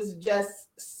she was just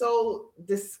so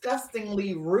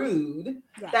disgustingly rude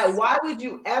that why would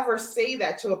you ever say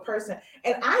that to a person?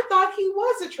 And I thought he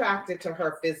was attracted to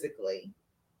her physically.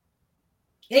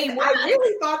 And I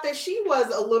really thought that she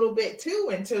was a little bit too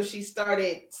until she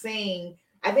started saying,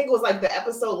 I think it was like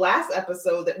the last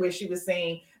episode where she was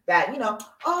saying that,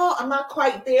 oh, I'm not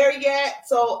quite there yet.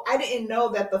 So I didn't know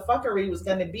that the fuckery was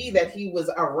going to be that he was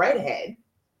a redhead.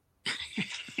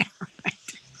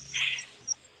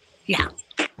 Yeah.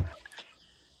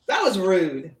 That was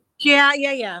rude. Yeah.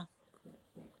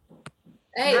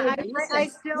 Hey, I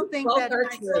still think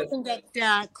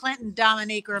that Clint and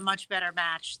Dominique are a much better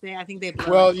match. I think they.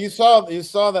 Well, you saw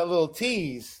that little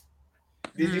tease.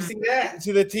 Did you see that?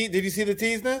 Did you see the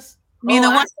teaseness? You mean the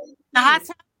one in the hot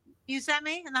tub you sent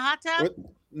me in the hot tub?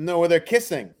 Where they're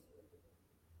kissing.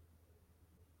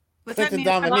 What's Clint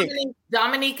that and mean?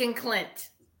 Dominique and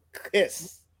Clint.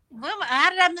 Kiss. Well, how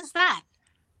did I miss that?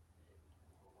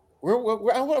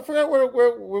 I forgot where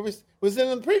was it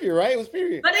in the preview, right? It was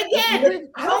preview. But again,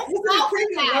 don't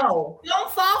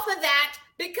fall for that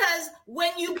because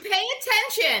when you pay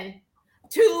attention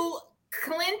to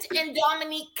Clint and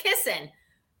Dominique kissing,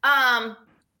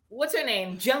 what's her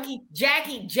name? Jackie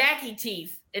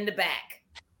teeth in the back.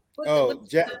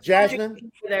 Jasmine.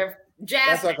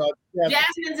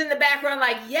 Jasmine's in the background,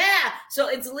 like, yeah. So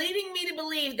it's leading me to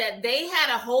believe that they had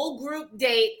a whole group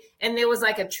date and there was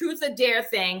like a truth or dare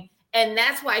thing. And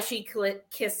that's why she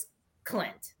kissed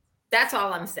Clint. That's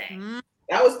all I'm saying.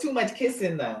 That was too much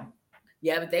kissing, though.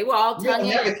 Yeah, but they were all tongue in.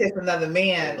 Never kiss another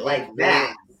man like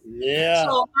that. Yeah.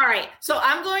 So all right. So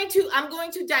I'm going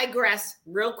to digress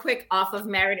real quick off of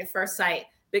Married at First Sight.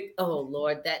 Oh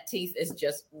Lord, that teeth is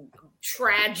just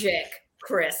tragic,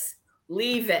 Chris.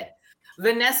 Leave it.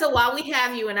 Vanessa, while we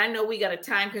have you, and I know we got a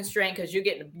time constraint because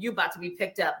you're about to be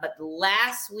picked up, but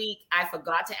last week I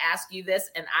forgot to ask you this,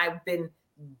 and I've been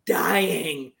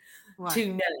dying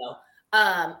to know.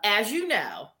 As you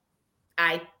know,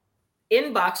 I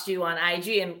inboxed you on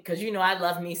IG, and because I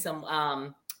love me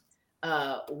some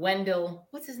Wendell.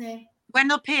 What's his name?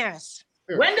 Wendell Pierce.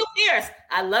 Wendell Pierce.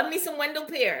 I love me some Wendell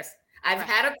Pierce. I've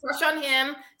had a crush on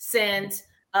him since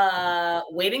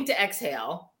Waiting to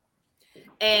Exhale.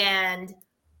 And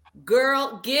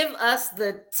girl, give us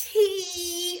the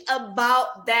tea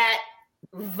about that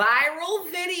viral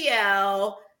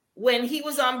video when he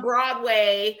was on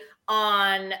Broadway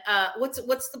on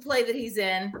what's the play that he's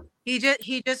in? He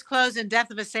just closed in Death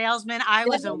of a Salesman. I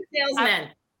was in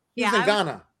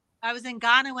Ghana. I was in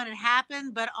Ghana when it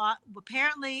happened, but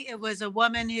apparently it was a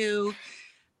woman who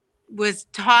was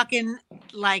talking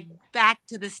like back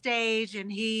to the stage,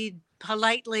 and he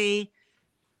politely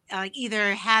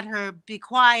either had her be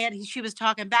quiet. She was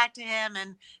talking back to him,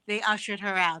 and they ushered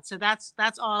her out. So that's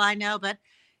all I know. But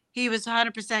he was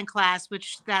 100% class,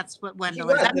 which that's what Wendell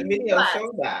is. The video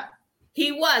showed that.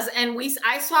 He was, and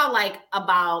I saw like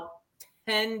about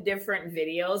 10 different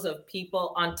videos of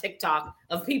people on TikTok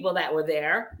of people that were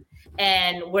there,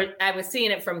 and I was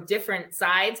seeing it from different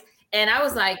sides, and I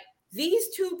was like, these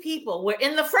two people were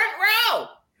in the front row.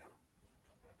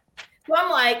 So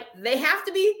I'm like, they have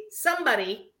to be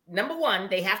somebody. Number one,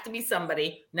 they have to be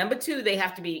somebody. Number two, they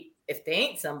have to be, if they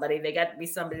ain't somebody, they got to be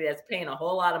somebody that's paying a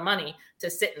whole lot of money to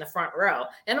sit in the front row.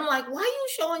 And I'm like, why are you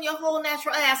showing your whole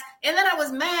natural ass? And then I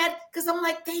was mad because I'm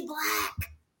like, they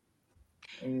black.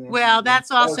 Well,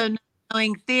 that's also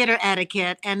knowing theater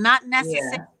etiquette, and not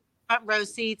necessarily front row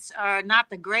seats are not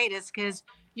the greatest because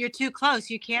you're too close.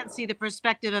 You can't see the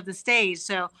perspective of the stage.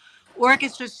 So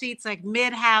orchestra seats, like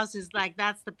mid-house, is like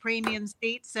that's the premium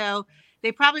seat. So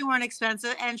they probably weren't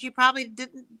expensive, and she probably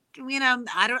didn't.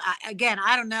 I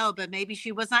don't know, but maybe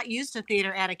she was not used to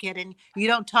theater etiquette, and you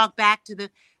don't talk back to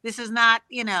this is not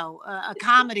a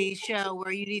comedy show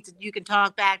where you can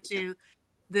talk back to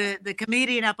the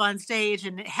comedian up on stage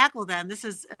and heckle them. This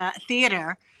is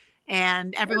theater,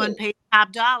 and everyone paid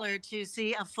top dollar to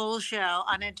see a full show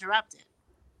uninterrupted.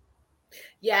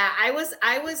 Yeah, I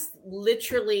was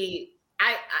literally,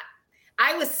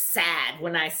 I was sad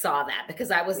when I saw that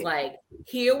because I was like,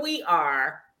 here we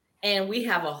are, and we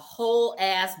have a whole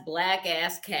black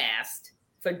ass cast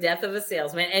for Death of a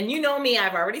Salesman. And you know me,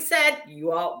 I've already said,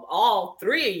 you all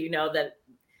three of you know that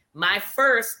my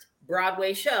first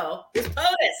Broadway show is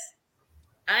POTUS.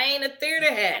 I ain't a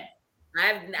theater head.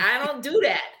 I don't do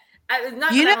that.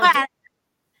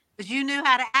 But you knew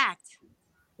how to act.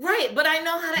 Right, but I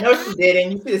know how to No, act. she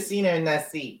didn't. You could have seen her in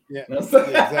that seat. Yeah, No,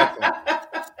 exactly.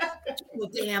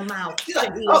 Damn mouth.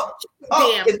 Like,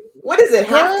 damn. What is it?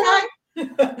 Halftime?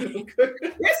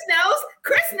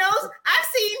 Chris knows.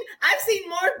 I've seen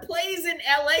more plays in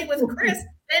LA with Chris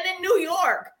than in New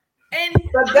York.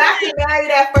 But back to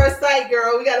Married at First Sight,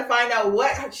 girl. We got to find out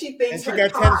what she thinks. And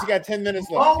she got 10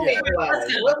 minutes left. Moment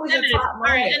was. What was your top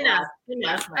moment?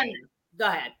 Enough. Go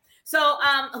ahead. So,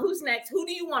 who's next? Who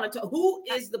do you want to talk? Who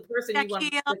is the person you want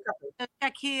to cover?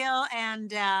 Shaquille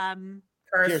and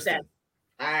Kirsten.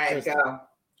 All right,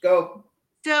 go.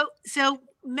 So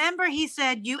remember he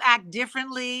said you act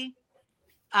differently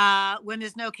when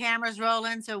there's no cameras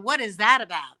rolling. So what is that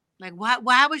about? Like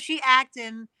why was she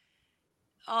acting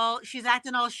she's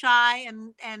acting all shy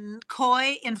and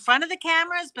coy in front of the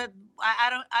cameras, but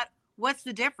what's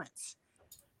the difference?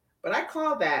 But I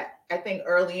called that, I think,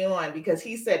 early on because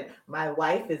he said, my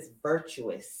wife is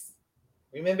virtuous.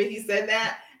 Remember he said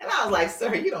that? And I was like,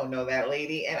 sir, you don't know that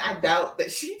lady. And I doubt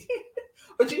that she did.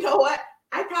 But you know what?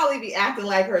 I'd probably be acting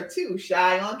like her too,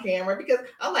 shy on camera, because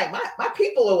I'm like, my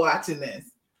people are watching this.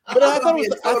 But I thought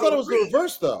it was the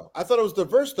reverse, though. I thought it was the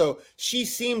reverse, though. She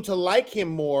seemed to like him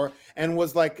more and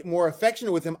was like more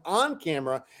affectionate with him on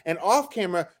camera, and off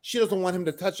camera, she doesn't want him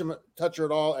to touch her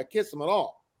at all, or kiss him at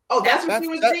all. Oh, that's what she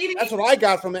was reading? That's what I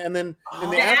got from it. And then in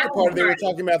the after party, they were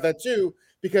talking about that too,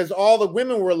 because all the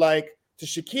women were like to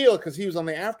Shaquille, because he was on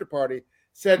the after party,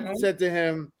 said to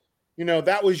him, you know,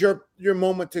 that was your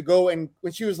moment to go. And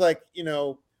when she was like, you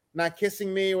know, not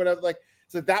kissing me or whatever, like,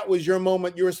 so that was your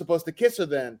moment. You were supposed to kiss her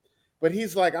then. But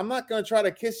he's like, I'm not going to try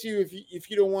to kiss you if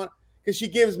you don't want, because she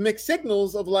gives mixed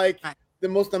signals of like the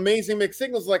most amazing mixed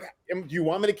signals. Like, do you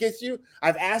want me to kiss you?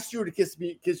 I've asked you to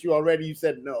kiss you already. You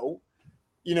said no.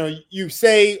 You know, you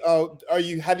say,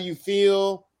 how do you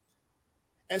feel?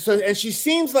 And she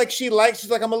seems like she's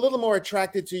like, I'm a little more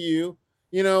attracted to you,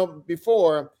 you know,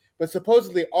 before, but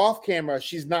supposedly off camera,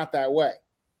 she's not that way.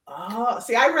 Oh,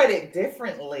 see, I read it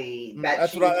differently.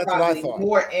 That's what I thought.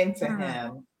 More into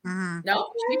him. Mm-hmm. No,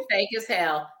 she fake as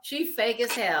hell.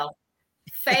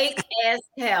 Fake as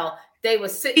hell. They were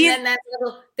sitting in that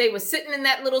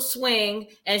little swing,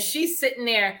 and she's sitting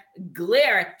there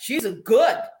glaring. She's a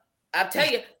good. I'll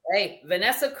tell you, hey,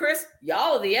 Vanessa, Chris,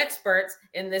 y'all are the experts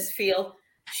in this field.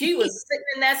 She was sitting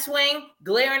in that swing,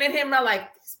 glaring at him. And I'm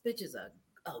like, this bitch is a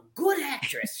good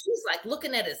actress. She's like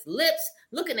looking at his lips,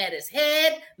 looking at his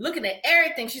head, looking at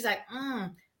everything. She's like,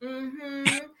 and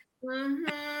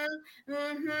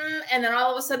then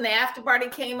all of a sudden the after party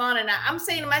came on, and I'm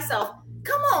saying to myself,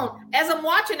 come on. As I'm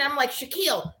watching, I'm like,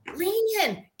 Shaquille, lean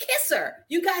in, kiss her.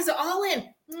 You guys are all in.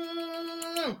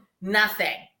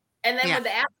 Nothing. And then when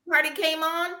the after party came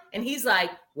on, and he's like,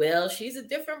 well, she's a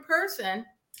different person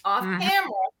off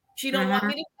camera. She don't want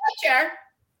me to touch her.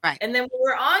 Right. And then when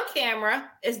we're on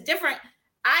camera, it's different.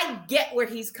 I get where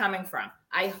he's coming from.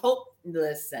 I hope,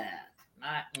 listen.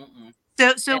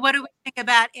 So what do we think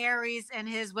about Aries and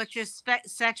his, what's your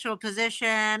sexual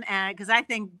position? And because I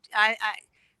think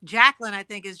Jacqueline, I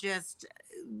think, is just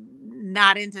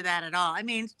not into that at all. I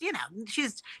mean, you know,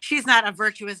 she's not a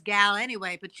virtuous gal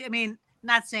anyway, but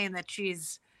not saying that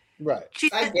she's right.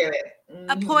 I get it.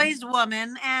 A poised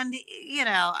woman, and you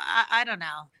know, I don't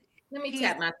know. Let me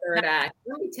tap my third eye.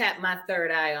 Let me tap my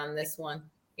third eye on this one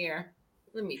here.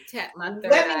 Let me tap my third eye.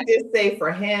 Let me just say,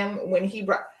 for him,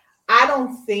 I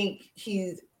don't think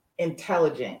he's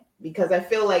intelligent, because I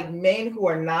feel like men who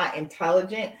are not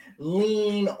intelligent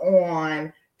lean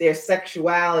on their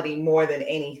sexuality more than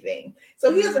anything.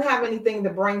 So he doesn't have anything to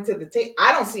bring to the table.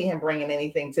 I don't see him bringing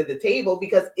anything to the table,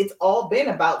 because it's all been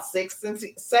about sex since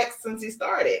he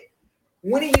started.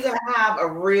 When are you going to have a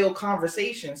real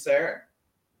conversation, sir?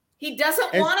 He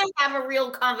doesn't want to have a real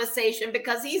conversation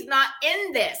because he's not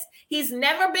in this. He's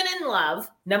never been in love,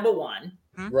 number one.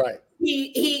 Right.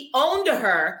 He owned to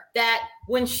her that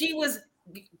when she was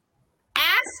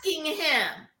asking him,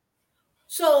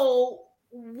 so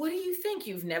what do you think?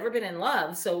 You've never been in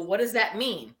love. So what does that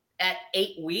mean? At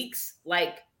 8 weeks,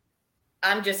 like,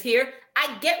 I'm just here.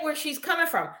 I get where she's coming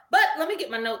from, but let me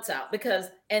get my notes out, because,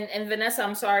 and Vanessa,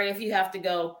 I'm sorry if you have to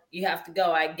go,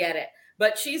 I get it.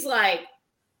 But she's like,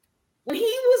 when he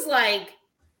was like,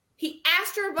 he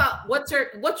asked her about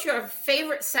what's your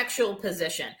favorite sexual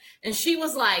position? And she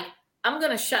was like, I'm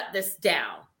going to shut this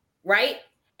down. Right.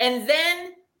 And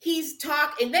then he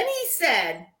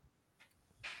said,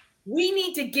 we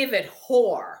need to give it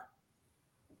whore.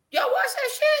 Y'all watch that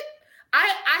shit?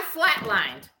 I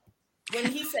flatlined when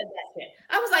he said that shit.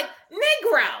 I was like,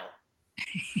 Negro.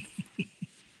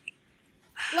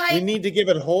 Like, we need to give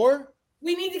it horror.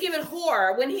 We need to give it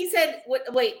horror. When he said,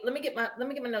 wait, let me get my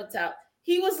notes out.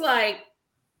 He was like,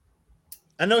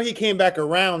 I know he came back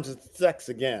around to sex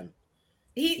again.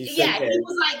 He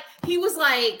was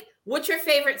like, what's your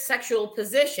favorite sexual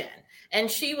position? And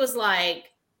she was like,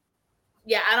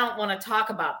 yeah, I don't want to talk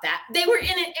about that. They were in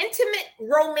an intimate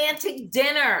romantic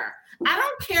dinner. I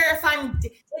don't care if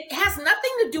it has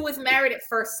nothing to do with married at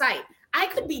first sight. I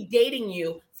could be dating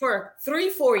you for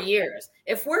 3-4 years.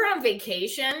 If we're on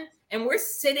vacation and we're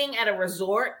sitting at a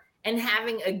resort and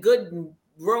having a good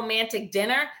romantic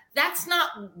dinner, that's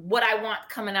not what I want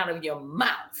coming out of your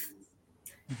mouth.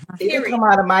 It can come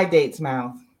out of my date's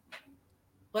mouth.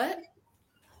 What?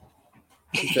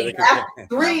 After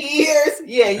 3 years,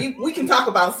 yeah, we can talk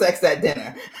about sex at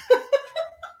dinner.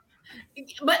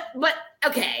 but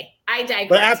okay, I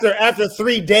digress. But after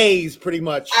 3 days, pretty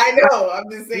much. I know. I'm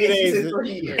just saying she said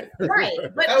 3 years. Right.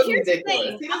 But that was here's ridiculous. The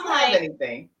thing. He doesn't have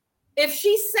anything. If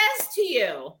she says to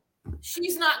you,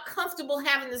 she's not comfortable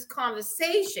having this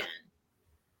conversation,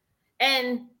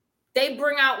 and they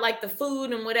bring out like the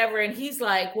food and whatever, and he's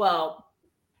like, well,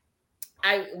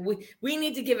 we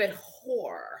need to give it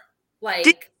horror. Like,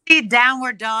 did you see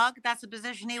Downward Dog? That's the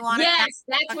position he wanted. Yes,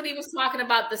 that's what he was talking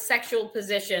about, the sexual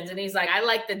positions. And he's like, I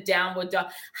like the downward dog.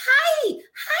 Hi,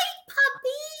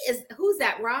 puppy. Who's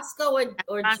that? Roscoe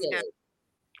or Roscoe. Jill?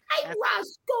 Hi,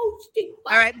 Roscoe.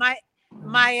 All right,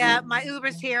 my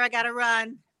Uber's here. I gotta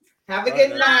run. Have a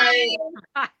good night.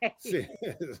 Bye.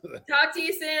 Talk to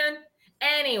you soon.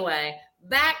 Anyway,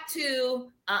 back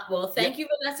to thank you,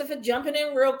 Vanessa, for jumping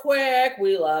in real quick.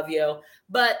 We love you.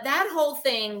 But that whole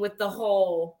thing with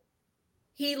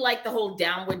he liked the whole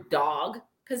downward dog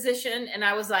position, and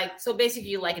I was like, so basically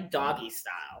you like a doggy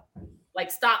style.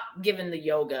 Like, stop giving the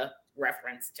yoga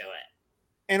reference to it.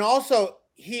 And also,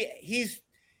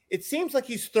 it seems like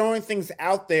he's throwing things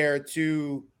out there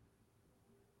to,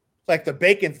 like, the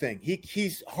bacon thing.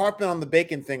 He's harping on the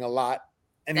bacon thing a lot.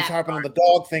 And he's harping on the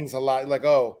dog things a lot. Like,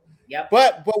 oh, yep.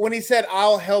 But when he said,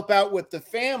 I'll help out with the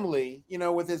family,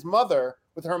 with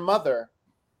her mother.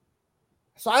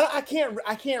 So I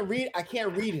can't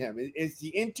read him. Is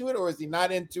he into it or is he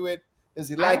not into it? Does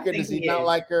he like her? Does he not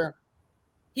like her?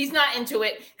 He's not into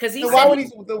it because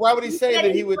why would he say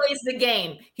that he would plays the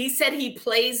game? He said he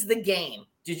plays the game.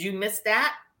 Did you miss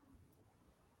that?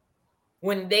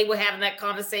 When they were having that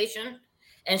conversation?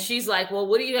 And she's like, well,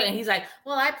 what are you doing? And he's like,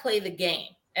 well, I play the game.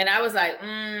 And I was like,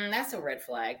 that's a red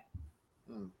flag.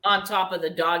 On top of the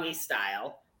doggy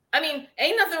style. I mean,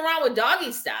 ain't nothing wrong with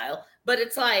doggy style, but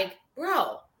it's like,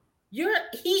 bro,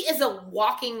 he is a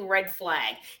walking red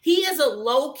flag. He is a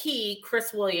low-key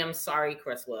Chris Williams. Sorry,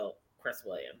 Chris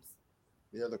Williams.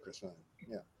 The other Chris Williams,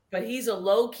 yeah. But he's a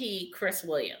low-key Chris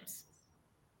Williams.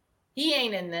 He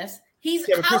ain't in this.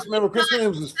 Chris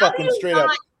Williams was fucking straight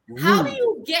up. How do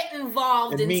you get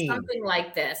involved in something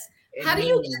like this?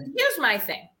 Here's my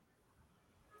thing.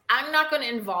 I'm not going to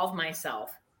involve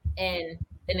myself in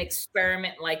an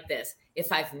experiment like this if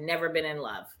I've never been in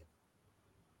love.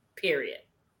 Period.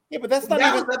 Yeah, but that's not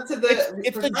even up to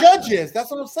it's the judges. That's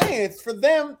what I'm saying. It's for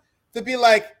them to be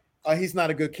like, oh, he's not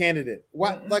a good candidate.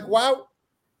 Why? Mm-hmm. Like, why?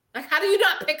 Like, how do you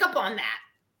not pick up on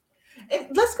that?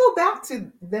 Let's go back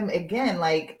to them again.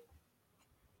 Like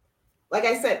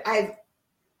I said,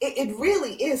 it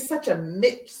really is such a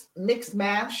mixed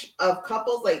mash of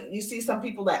couples. Like, you see some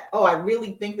people that, I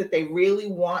really think that they really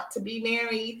want to be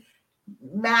married,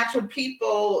 match with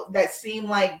people that seem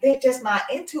like they're just not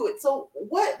into it. So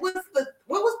what was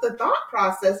the thought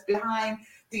process behind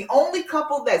the only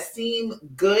couple that seemed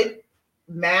good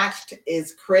matched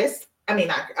is Chris? I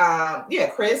mean,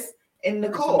 Chris and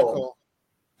Nicole.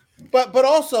 But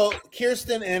also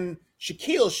Kirsten and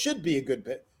Shaquille should be a good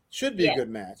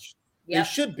match. Yep. They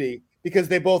should be, because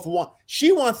they both want.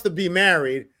 She wants to be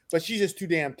married, but she's just too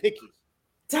damn picky.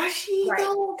 Does she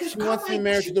though? She wants to be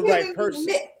married to the right person.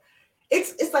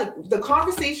 It's like the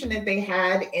conversation that they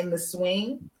had in the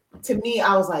swing. To me,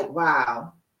 I was like,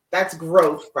 wow, that's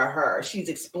growth for her. She's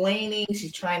explaining.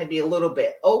 She's trying to be a little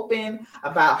bit open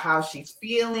about how she's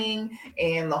feeling,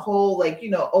 and the whole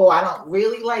I don't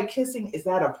really like kissing. Is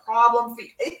that a problem for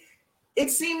you?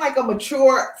 It seemed like a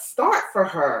mature start for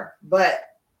her, but.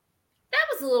 That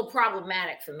was a little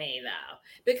problematic for me, though,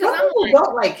 because I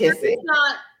don't like kissing.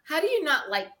 How do you not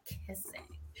like kissing?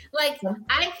 Like,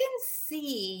 I can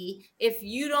see if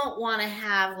you don't want to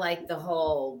have like the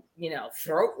whole,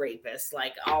 throat rapist,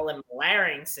 like all in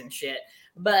larynx and shit.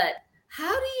 But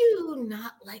how do you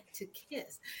not like to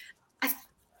kiss? I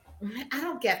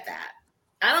don't get that.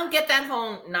 I don't get that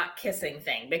whole not kissing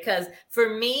thing, because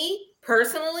for me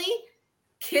personally,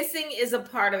 kissing is a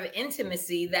part of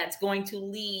intimacy that's going to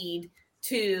lead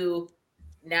to,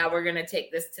 now we're going to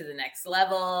take this to the next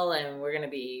level and we're going to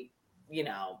be,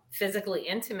 physically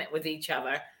intimate with each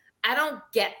other. I don't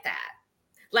get that.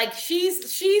 Like she's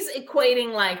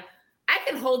equating like, I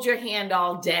can hold your hand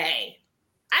all day.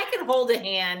 I can hold a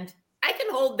hand. I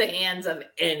can hold the hands of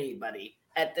anybody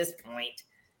at this point.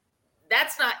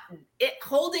 That's not it.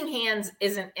 Holding hands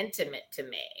isn't intimate to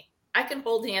me. I can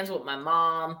hold hands with my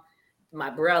mom, my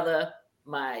brother,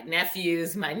 my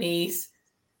nephews, my niece,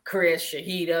 Chris,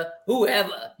 Shahida,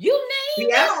 whoever. You name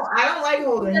it. I don't like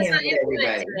holding hands with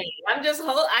everybody. I just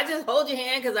hold your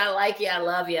hand because I like you, I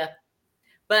love you.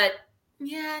 But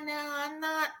yeah, no, I'm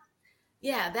not.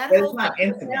 Yeah, that whole not thing,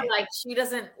 intimate. like she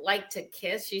doesn't like to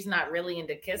kiss. She's not really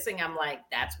into kissing. I'm like,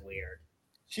 that's weird.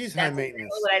 She's high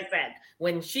maintenance. What I said.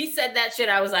 When she said that shit,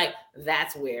 I was like,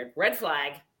 that's weird. Red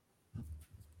flag.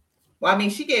 Well, I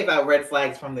mean, she gave out red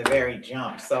flags from the very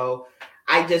jump. So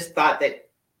I just thought that,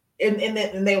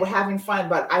 and they were having fun,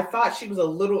 but I thought she was a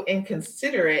little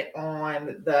inconsiderate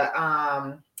on the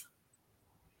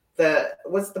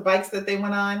what's the bikes that they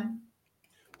went on?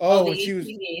 Oh, the she was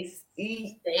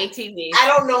the ATVs. I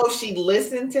don't know if she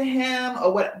listened to him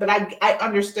or what, but I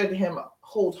understood him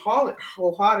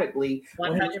wholeheartedly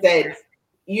when he said,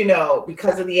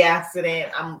 because of the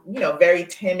accident, I'm, very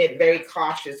timid, very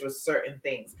cautious with certain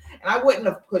things. And I wouldn't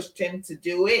have pushed him to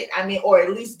do it. I mean, or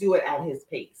at least do it at his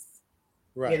pace.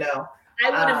 Right. I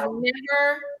would have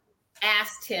never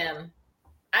asked him.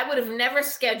 I would have never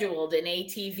scheduled an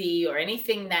ATV or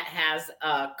anything that has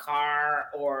a car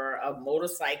or a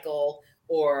motorcycle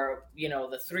or,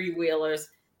 the three-wheelers.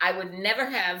 I would never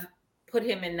have put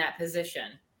him in that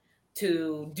position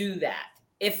to do that.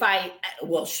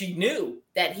 She knew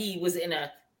that he was in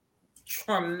a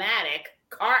traumatic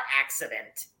car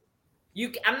accident.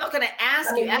 I'm not going to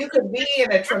ask you. You could be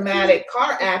in a traumatic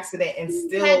car accident and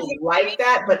still like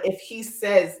that. But if he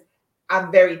says,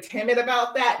 I'm very timid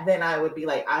about that, then I would be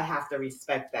like, I have to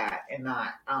respect that and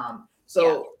not. I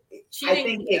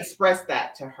think he expressed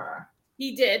that to her.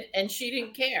 He did. And she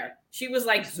didn't care. She was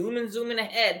like zooming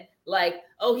ahead. Like,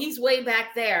 oh, he's way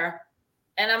back there.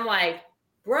 And I'm like,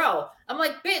 bro,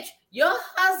 bitch, your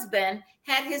husband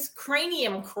had his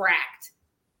cranium cracked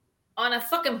on a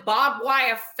fucking barbed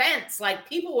wire fence. Like,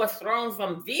 people were thrown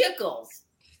from vehicles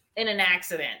in an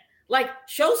accident. Like,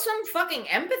 show some fucking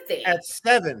empathy. At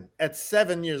 7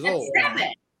 years old. 7.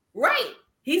 Right.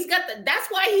 That's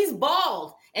why he's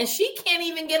bald. And she can't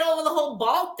even get over the whole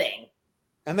bald thing.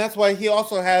 And that's why he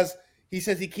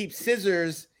says he keeps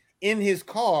scissors in his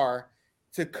car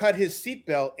to cut his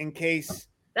seatbelt in case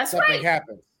something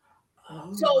happens.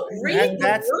 So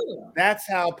that's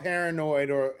how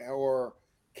paranoid or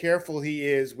careful he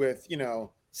is with,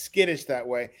 skittish that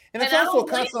way. And it's also a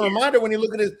constant reminder when he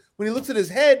looks at his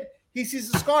head, he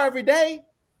sees the scar every day.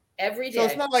 Every day. So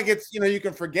it's not like it's, you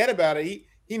can forget about it.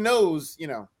 He knows,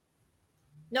 No,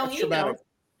 he knows.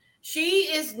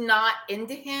 She is not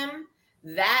into him.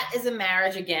 That is a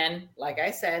marriage again. Like I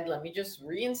said, let me just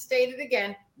reinstate it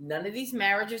again. None of these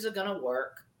marriages are going to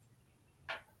work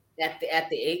at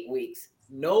the 8 weeks.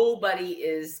 Nobody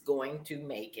is going to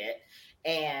make it.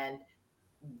 And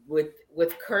with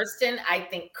Kirsten, I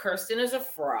think Kirsten is a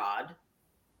fraud.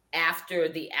 After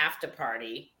the after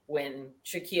party, when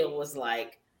Shaquille was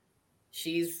like,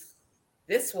 she's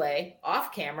this way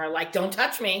off camera, like, don't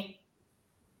touch me.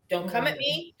 Don't come at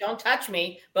me. Don't touch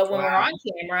me. But when we're on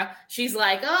camera, she's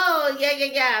like, oh,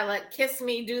 yeah. Like, kiss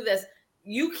me, do this.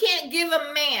 You can't give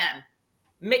a man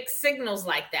mixed signals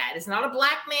like that. It's not a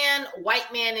black man,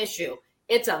 white man issue.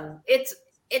 It's a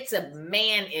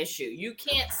man issue. You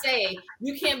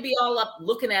can't be all up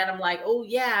looking at him like, oh,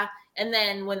 yeah. And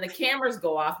then when the cameras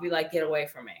go off, be like, get away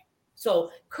from me.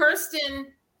 So Kirsten,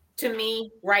 to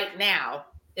me, right now,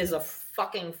 is a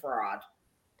fucking fraud.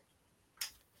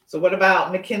 So what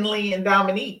about McKinley and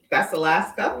Dominique? That's the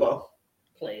last couple.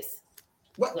 Please.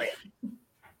 What? Please.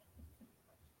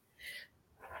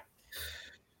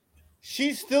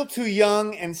 She's still too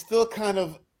young and still kind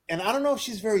of, and I don't know if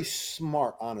she's very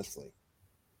smart, honestly.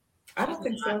 I don't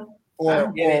think so.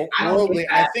 Or worldly.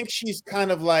 I think she's kind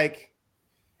of like,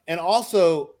 and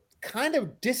also kind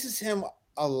of disses him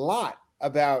a lot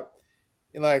about,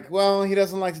 like, well, he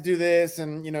doesn't like to do this,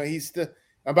 and he's still.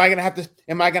 Am I gonna have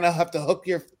to hook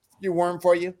your worm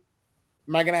for you?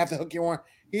 Am I gonna have to hook your worm?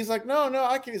 He's like, no,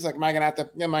 I can. He's like, am I gonna have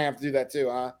to do that too,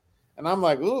 huh? And I'm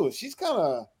like, ooh, she's kind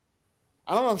of.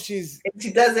 I don't know if she's.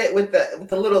 She does it with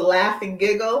the little laugh and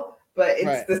giggle, but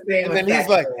it's the same. And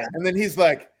then he's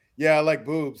like, yeah, I like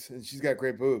boobs, and she's got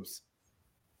great boobs.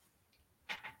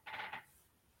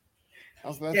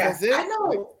 That's it. I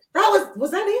know. That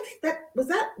was that it? Was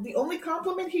that the only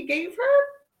compliment he gave her?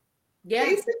 Yeah,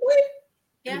 basically.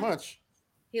 yeah. Pretty much.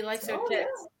 He likes her tits.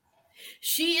 Yeah.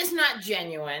 She is not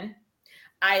genuine.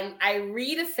 I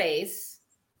read a face,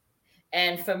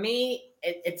 and for me,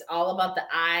 it's all about the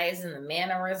eyes and the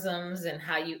mannerisms and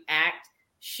how you act.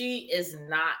 She's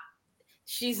not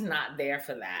there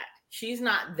for that. She's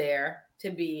not there to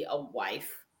be a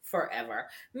wife forever.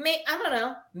 I don't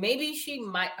know. Maybe she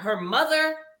might. Her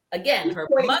mother, again, her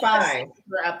mother signed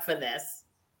her up for this.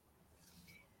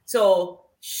 So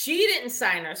she didn't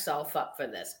sign herself up for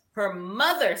this. Her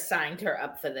mother signed her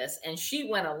up for this, and she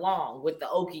went along with the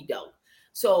okie doke.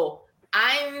 So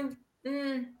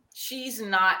she's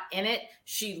not in it.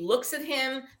 She looks at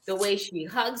him, the way she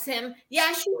hugs him.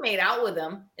 Yeah, she made out with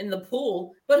him in the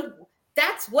pool, but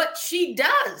that's what she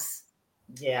does.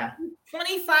 Yeah.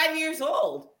 25 years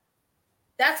old.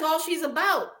 That's all she's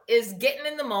about, is getting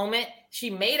in the moment. She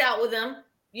made out with him,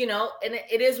 and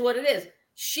it is what it is.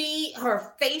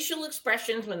 Her facial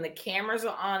expressions when the cameras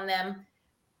are on them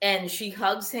and she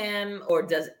hugs him or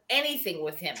does anything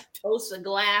with him, toasts a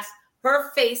glass,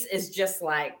 her face is just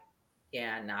like,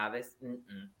 yeah, nah,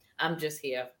 I'm just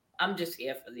here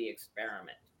for the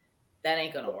experiment. That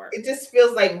ain't gonna work. It just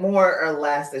feels like more or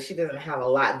less that she doesn't have a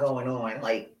lot going on.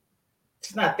 Like,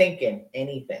 she's not thinking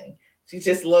anything. She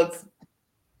just looks,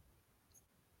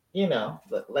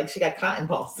 like she got cotton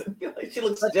balls. She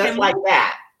looks just like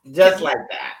that. Just like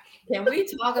that. Can we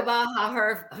talk about how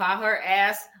her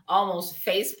ass almost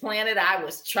face planted? I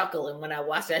was chuckling when I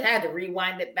watched it. I had to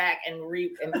rewind it back and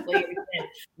play it again.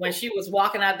 When she was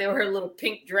walking out there with her little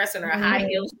pink dress and her high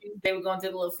heels, they were going to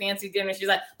the little fancy dinner. She's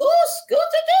like, "Ooh, scoot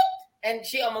it," and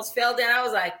she almost fell down. I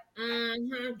was like,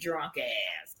 drunk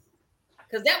ass,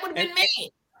 because that would have been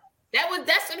me.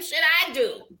 That's some shit I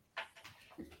do.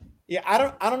 Yeah,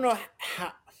 I don't know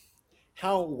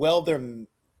how well they're.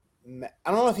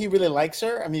 I don't know if he really likes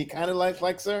her. I mean, he kind of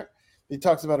likes her. He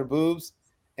talks about her boobs,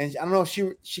 and I don't know if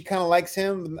she kind of likes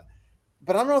him,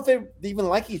 but I don't know if they even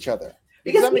like each other.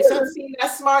 Because he doesn't seem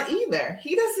that smart either.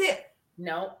 He doesn't.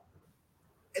 No.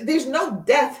 There's no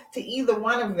depth to either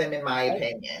one of them, in my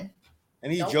opinion.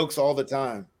 And he jokes all the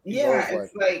time.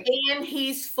 It's like, and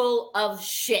he's full of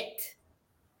shit.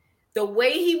 The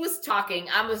way he was talking,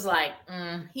 I was like,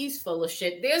 he's full of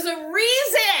shit. There's a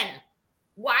reason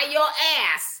why your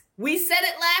ass. We said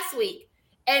it last week.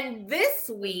 And this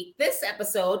week, this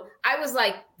episode, I was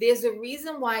like, there's a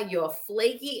reason why your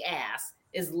flaky ass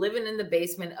is living in the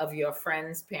basement of your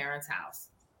friend's parents' house.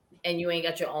 And you ain't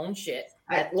got your own shit.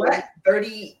 At what?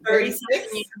 36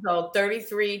 years old,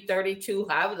 33, 32,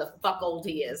 however the fuck old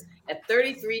he is. At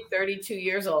 33, 32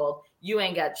 years old, you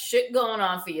ain't got shit going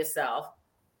on for yourself.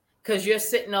 Because you're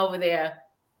sitting over there,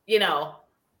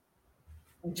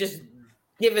 just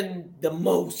giving the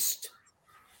most.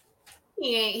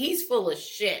 He's full of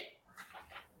shit.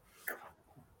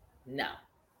 No,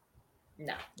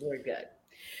 we're good.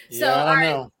 So, yeah, all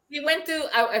right, we went through.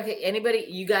 Okay, anybody,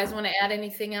 you guys want to add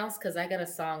anything else? Because I got a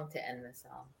song to end this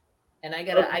on, and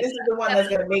this is the one that's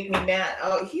gonna make me mad.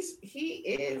 Oh, he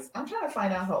is. I'm trying to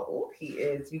find out how old he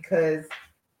is because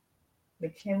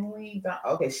McKinley.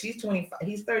 Okay, she's 25.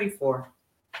 He's 34.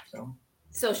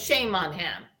 So shame on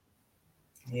him.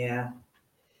 Yeah.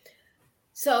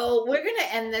 So we're going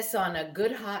to end this on a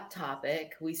good hot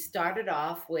topic. We started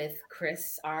off with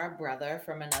Chris, our brother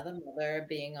from another mother,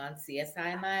 being on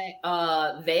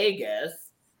CSI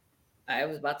Vegas. I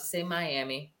was about to say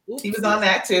Miami. Oops. He was on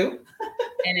that too.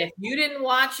 And if you didn't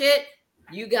watch it,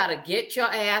 you got to get your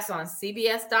ass on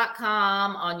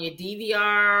CBS.com, on your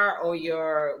DVR or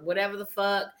your whatever the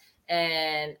fuck,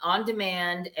 and on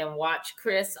demand, and watch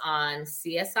Chris on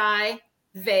CSI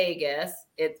Vegas.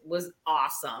 It was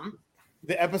awesome.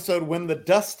 The episode When the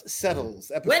Dust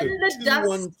Settles. Episode When the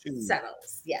Dust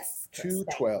Settles. Yes.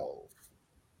 212.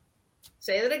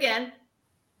 Say that again.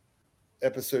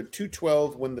 Episode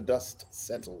 212, When the Dust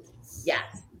Settles.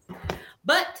 Yes.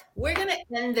 But we're going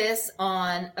to end this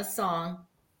on a song.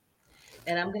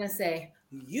 And I'm going to say,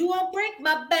 you won't break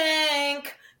my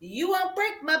bank. You won't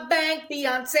break my bank,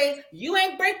 Beyonce. You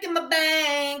ain't breaking my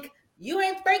bank. You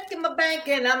ain't breaking my bank,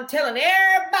 and I'm telling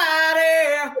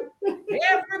everybody.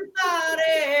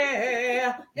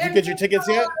 Did you get your tickets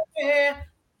yet?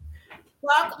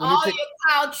 Fuck all your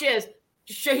couches.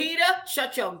 Shahida,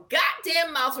 shut your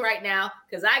goddamn mouth right now,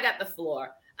 because I got the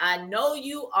floor. I know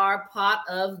you are part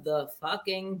of the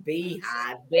fucking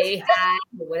beehive,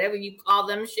 whatever you call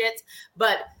them shits,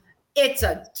 but it's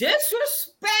a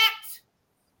disrespect.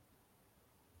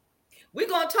 We're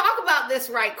going to talk about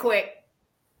this right quick.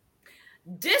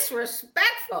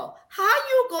 Disrespectful. How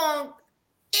you going to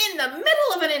in the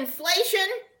middle of an inflation.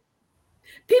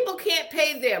 People can't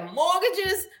pay their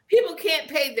mortgages. People can't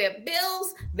pay their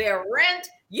bills, their rent,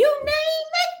 you name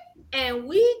it. And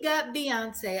we got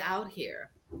Beyonce out here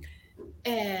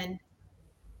and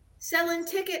selling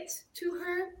tickets to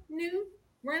her new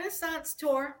Renaissance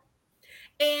tour.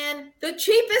 And the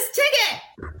cheapest ticket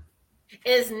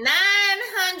is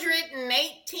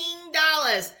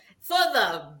 $918 for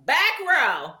the back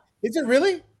row. Is it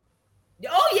really?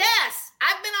 Oh, yes.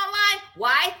 I've been online.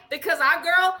 Why? Because our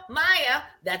girl, Maya,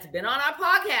 that's been on our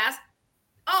podcast.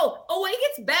 Oh,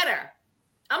 it gets better.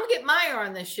 I'm going to get Maya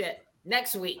on this shit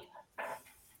next week.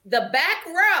 The back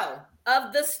row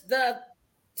of the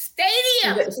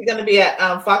stadium. Is she going to be at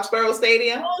Foxborough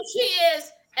Stadium? Oh, she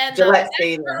is. And Gillette the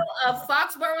Stadium. back row of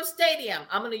Foxborough Stadium.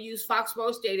 I'm going to use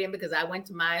Foxborough Stadium because I went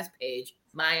to Maya's page.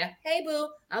 Maya, hey, boo,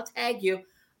 I'll tag you.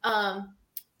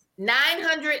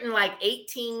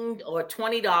 $918 or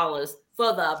 $20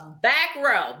 for the back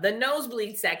row, the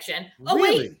nosebleed section.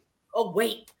 Really?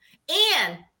 Wait.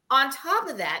 And on top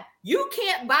of that, you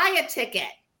can't buy a ticket.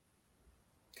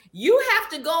 You have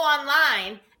to go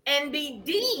online and be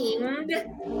deemed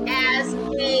as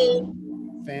a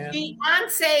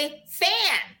Beyonce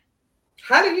fan.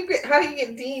 How do you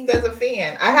get deemed as a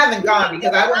fan? I haven't gone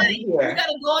because I won't be here. You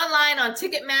gotta go online on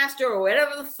Ticketmaster or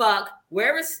whatever the fuck,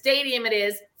 wherever stadium it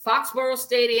is, Foxborough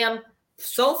Stadium,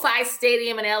 SoFi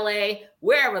Stadium in LA,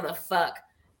 wherever the fuck.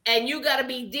 And you gotta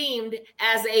be deemed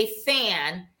as a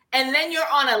fan. And then you're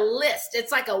on a list.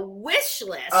 It's like a wish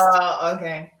list. Oh,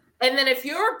 okay. And then if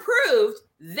you're approved,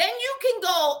 then you can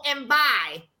go and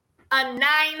buy a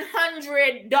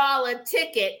 $900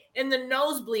 ticket in the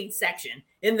nosebleed section.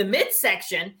 In the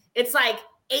midsection, it's like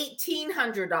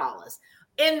 $1,800.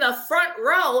 In the front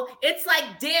row, it's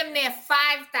like damn near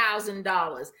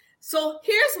 $5,000. So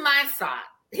here's my thought.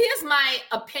 Here's my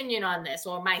opinion on this,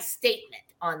 or my statement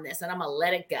on this, and I'm going to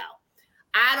let it go.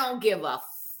 I don't give a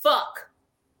fuck.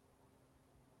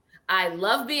 I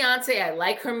love Beyonce. I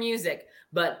like her music,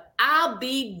 but I'll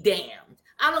be damned.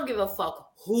 I don't give a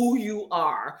fuck who you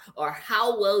are or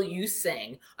how well you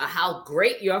sing or how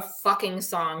great your fucking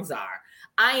songs are.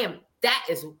 That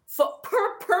is for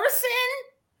per person,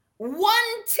 one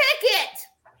ticket.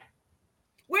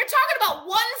 We're talking about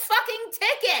one fucking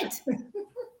ticket.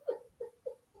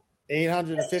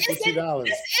 $852.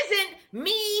 This isn't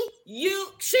me,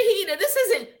 you, Shahida. This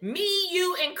isn't me,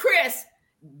 you, and Chris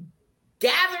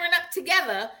gathering up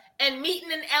together and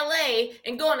meeting in LA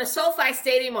and going to SoFi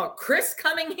Stadium, or Chris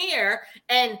coming here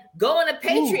and going to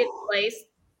Patriots Place,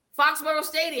 Foxborough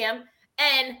Stadium,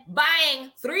 and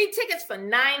buying 3 tickets for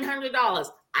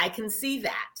 $900. I can see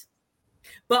that.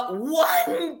 But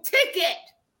one ticket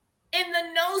in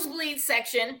the nosebleed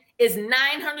section is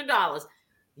 $900.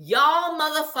 Y'all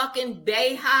motherfucking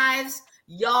Bayhives,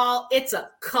 y'all, it's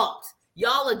a cult.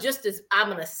 Y'all are just as, I'm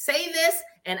going to say this,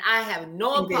 and I have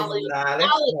no apology.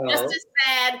 Y'all are just as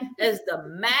bad as the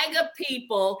MAGA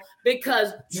people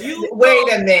because you.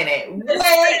 Wait a minute.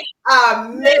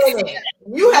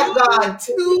 You have gone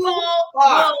too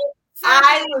far.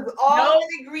 I was all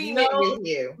in agreement with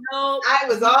you. I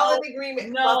was all in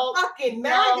agreement. Fucking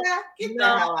MAGA, get the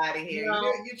hell out of here.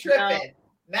 You're tripping.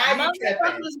 Now you're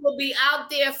tripping. Will be out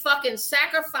there fucking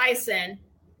sacrificing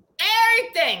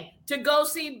everything to go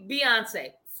see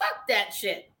Beyonce. Fuck that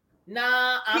shit.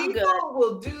 Nah, I'm good. People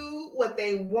will do what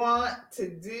they want to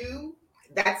do.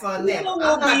 That's on them. I'm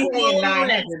not paying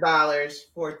 $900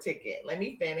 for a ticket. Let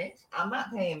me finish. I'm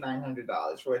not paying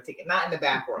 $900 for a ticket. Not in the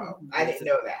back row. I didn't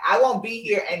know that. I won't be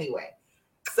here anyway.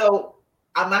 So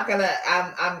I'm not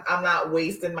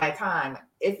wasting my time.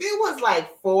 If it was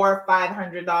like $400 or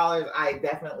 $500, I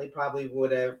definitely probably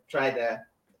would have tried to.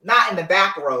 Not in the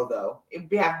back row though. It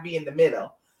would have to be in the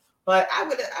middle. But I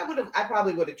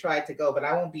probably would have tried to go, but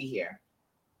I won't be here.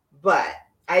 But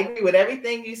I agree with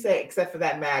everything you say, except for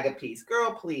that MAGA piece.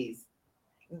 Girl, please.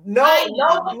 Nobody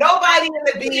in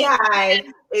the Beehive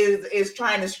is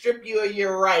trying to strip you of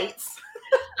your rights.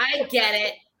 I get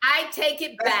it. I take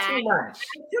it back. Too much.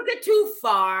 I took it too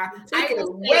far. I took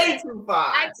it way too far.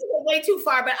 I took it way too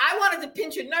far, but I wanted to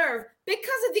pinch a nerve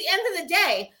because at the end of the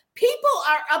day, people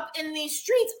are up in these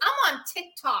streets. I'm on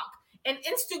TikTok and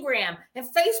Instagram and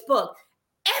Facebook,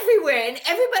 everywhere, and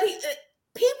everybody,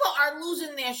 people are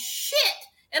losing their shit.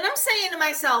 And I'm saying to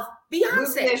myself, Beyonce.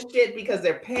 Losing their shit because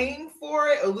they're paying for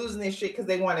it, or losing their shit because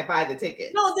they want to buy the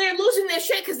ticket? No, they're losing their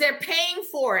shit because they're paying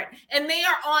for it. And they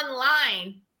are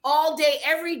online all day,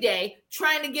 every day,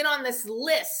 trying to get on this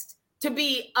list to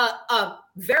be a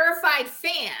verified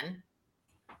fan.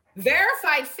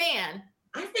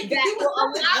 I think that there was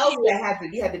something else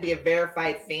that you had to be a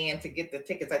verified fan to get the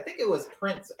tickets. I think it was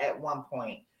Prince at one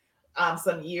point.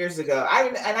 some years ago. I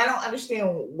don't understand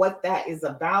what that is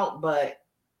about, but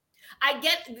I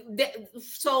get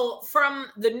so from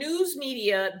the news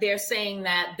media, they're saying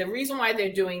that the reason why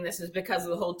they're doing this is because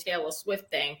of the whole Taylor Swift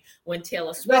thing. When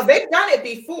Taylor Swift, no, they've done it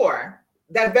before.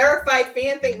 That verified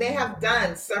fan thing they have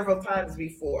done several times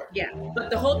before. Yeah, but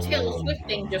the whole Taylor Swift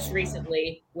thing just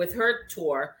recently with her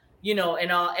tour, you know,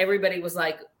 and everybody was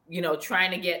like, you know,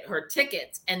 trying to get her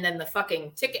tickets, and then the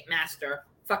fucking Ticketmaster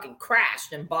fucking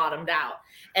crashed and bottomed out,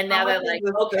 and now they're like,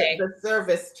 okay, the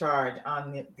service charge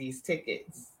on these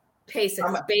tickets.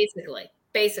 Basically.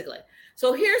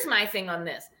 So here's my thing on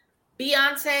this.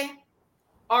 Beyonce,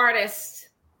 artist,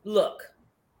 look,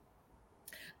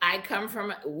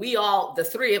 the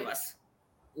three of us,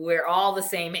 we're all the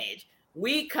same age.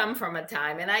 We come from a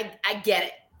time, and I get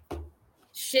it.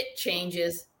 Shit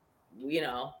changes, you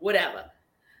know, whatever.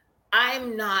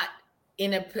 I'm not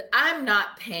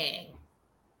paying.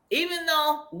 Even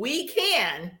though we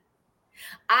can,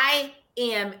 I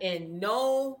am in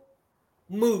no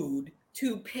mood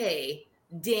to pay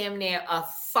damn near a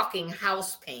fucking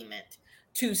house payment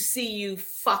to see you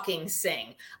fucking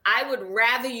sing. I would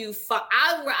rather you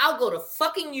I'll go to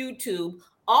fucking YouTube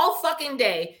all fucking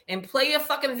day and play your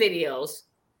fucking videos.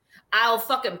 I'll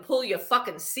fucking pull your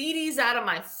fucking CDs out of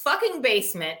my fucking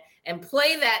basement and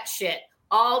play that shit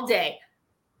all day.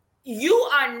 You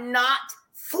are not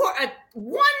for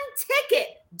one ticket.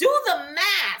 Do the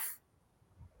math.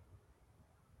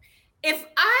 If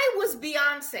I was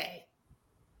Beyonce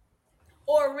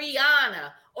or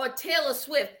Rihanna or Taylor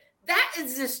Swift, that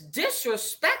is just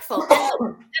disrespectful.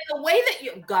 And the way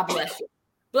that God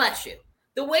bless you,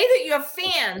 the way that your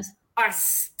fans are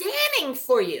standing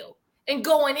for you and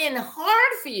going in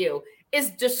hard for you is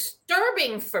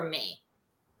disturbing for me.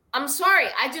 I'm sorry.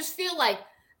 I just feel like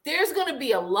there's going to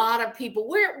be a lot of people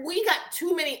we got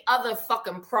too many other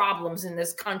fucking problems in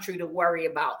this country to worry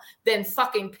about than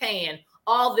fucking paying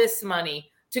all this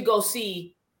money to go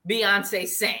see Beyonce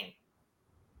sing.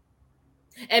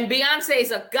 And Beyonce's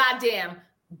a goddamn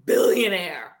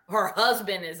billionaire. Her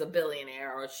husband is a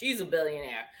billionaire, or she's a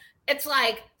billionaire. It's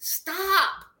like,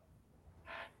 stop.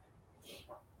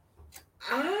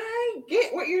 I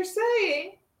get what you're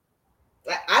saying.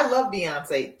 I love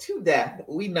Beyonce to death.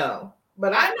 We know.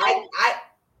 But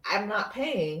I'm not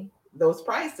paying those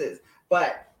prices.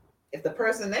 But if the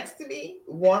person next to me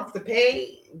wants to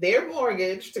pay their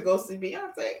mortgage to go see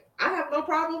Beyonce, I have no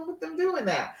problem with them doing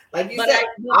that. Like you said,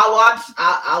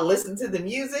 I'll listen to the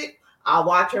music. I'll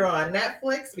watch her on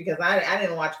Netflix because I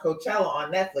didn't watch Coachella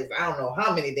on Netflix. I don't know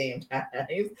how many damn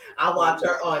times. I'll watch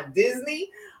her on Disney.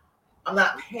 I'm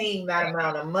not paying that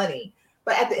amount of money.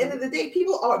 But at the end of the day,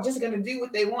 people are just going to do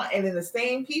what they want. And then the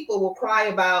same people will cry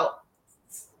about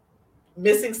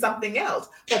missing something else.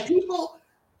 But people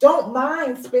don't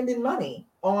mind spending money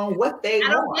on what they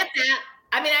want. I don't get that.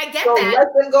 I mean, I get so that.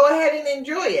 Let them go ahead and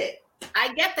enjoy it.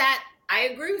 I get that. I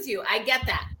agree with you. I get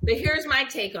that. But here's my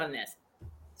take on this.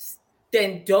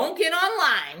 Then don't get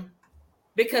online,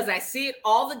 because I see it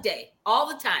all the day, all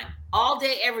the time, all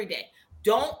day, every day.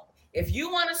 If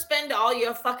you want to spend all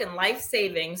your fucking life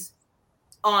savings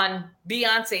on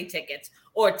Beyonce tickets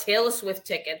or Taylor Swift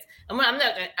tickets, I'm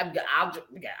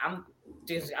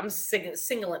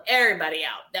singling everybody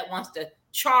out that wants to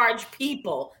charge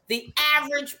people, the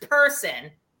average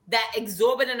person, that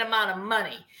exorbitant amount of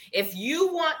money. If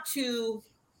you want to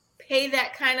pay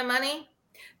that kind of money,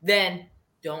 then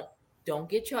don't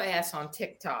get your ass on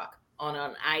TikTok,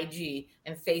 on IG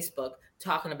and Facebook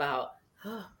talking about,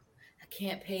 oh, I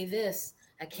can't pay this,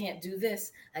 I can't do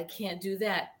this, I can't do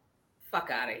that. Fuck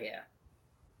out of here.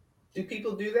 Do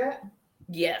people do that?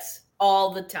 Yes,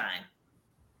 all the time.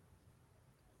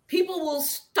 People will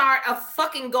start a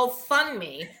fucking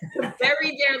GoFundMe to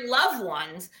bury their loved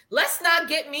ones. Let's not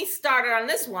get me started on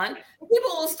this one.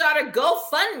 People will start a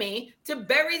GoFundMe to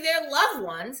bury their loved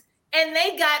ones, and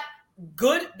they got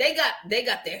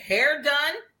their hair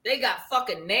done, they got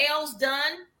fucking nails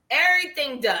done,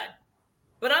 everything done.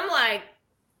 But I'm like,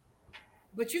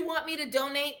 but you want me to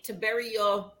donate to bury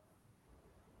your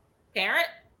parent?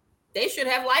 They should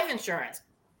have life insurance.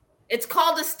 It's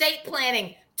called estate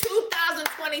planning.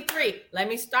 2023. Let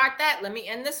me start that. Let me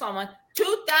end this on one.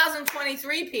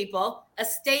 2023, people,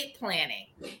 estate planning.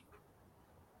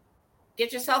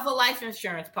 Get yourself a life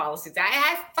insurance policy. I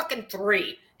have fucking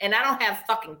 3, and I don't have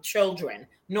fucking children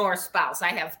nor a spouse. I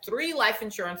have 3 life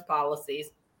insurance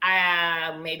policies,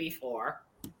 maybe 4.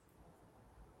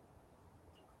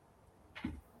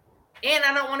 And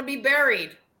I don't want to be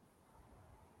buried.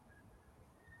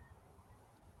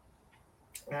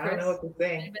 I don't know what to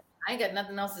say. I ain't got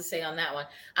nothing else to say on that one.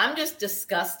 I'm just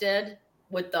disgusted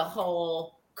with the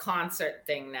whole concert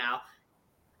thing now.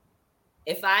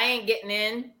 If I ain't getting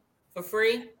in for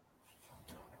free,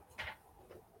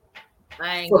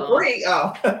 I ain't For going. free?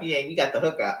 Oh, yeah, you got the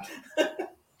hookup.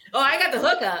 Oh, I got the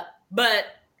hookup, but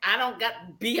I don't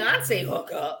got Beyonce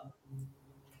hookup.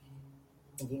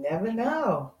 You never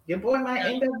know. Your boy might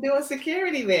end up doing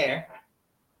security there.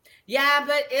 Yeah,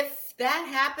 but if that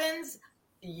happens,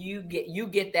 you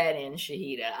get that in,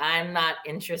 Shahida. I'm not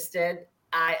interested.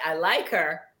 I like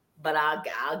her, but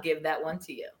I'll give that one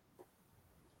to you.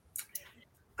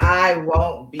 I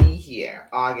won't be here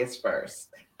August 1st.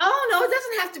 Oh no, it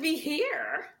doesn't have to be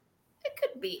here. It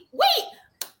could be. Wait.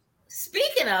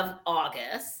 Speaking of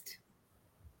August,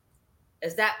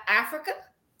 is that Africa?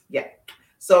 Yeah.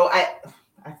 So I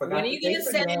forgot. When are you going to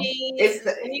send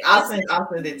me? I'll send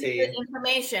it to you.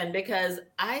 Information, because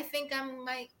I think I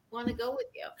might want to go with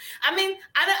you. I mean,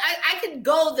 I could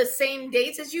go the same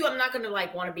dates as you. I'm not going to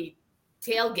want to be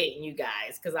tailgating you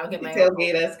guys because I'll get my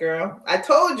tailgate us, girl. I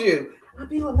told you I'll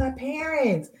be with my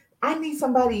parents. I need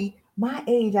somebody my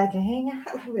age I can hang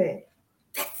out with.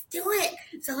 Let's do it.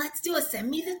 So let's do it. Send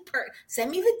me the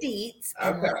deets.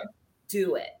 And let's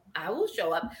do it. I will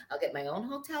show up. I'll get my own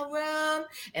hotel room,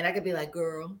 and I could be like,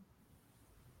 "Girl,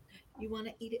 you want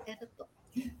to eat it at a?"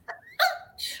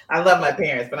 I love my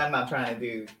parents, but I'm not trying to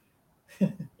do.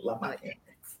 Love my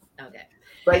parents. Okay.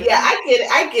 But yeah,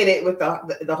 I get it with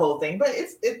the whole thing. But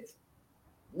it's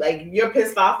like you're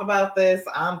pissed off about this.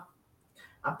 I'm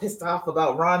pissed off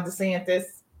about Ron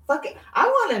DeSantis. Fuck it. I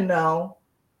want to know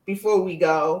before we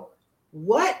go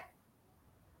what.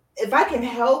 If I can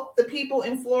help the people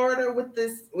in Florida with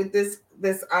this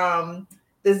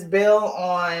bill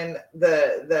on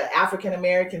the African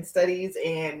American studies,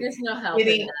 and there's no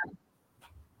helping them.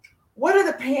 What are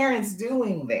the parents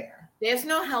doing there? There's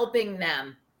no helping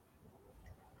them.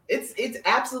 It's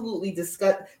absolutely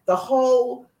disgusting. The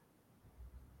whole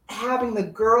having the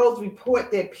girls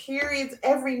report their periods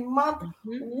every month.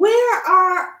 Mm-hmm. Where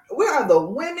are the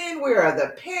women? Where are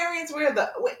the parents? Where are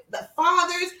the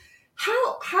fathers?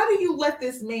 How do you let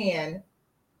this man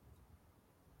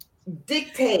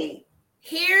dictate?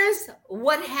 Here's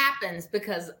what happens,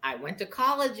 because I went to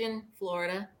college in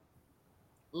Florida,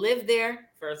 lived there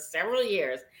for several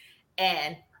years,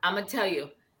 and I'm going to tell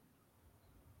you,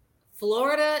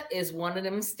 Florida is one of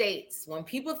them states. When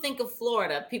people think of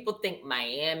Florida, people think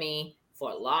Miami,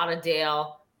 Fort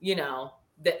Lauderdale,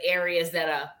 the areas that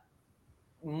are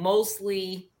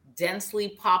mostly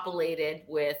densely populated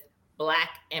with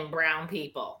Black and brown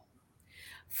people.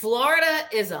 Florida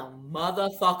is a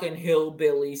motherfucking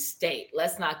hillbilly state.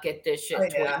 Let's not get this shit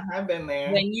twisted. Yeah, I've been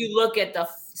there. When you look at the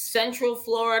Central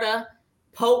Florida,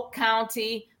 Polk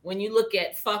County, when you look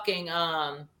at fucking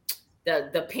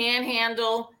the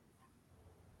Panhandle,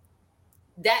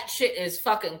 that shit is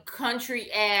fucking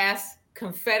country ass,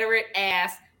 Confederate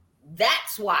ass.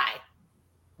 That's why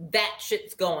that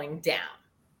shit's going down.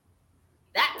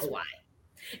 That's why.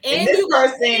 And this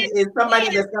person is somebody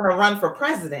that's going to run for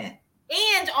president.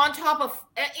 And on top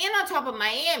of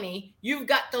Miami, you've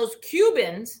got those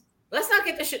Cubans. Let's not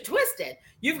get this shit twisted.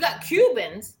 You've got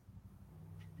Cubans,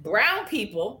 brown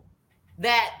people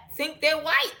that think they're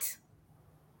white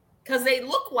because they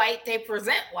look white, they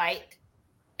present white,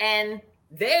 and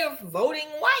they're voting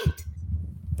white.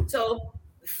 So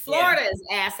Florida is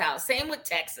ass out. Same with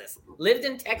Texas. Lived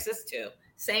in Texas too.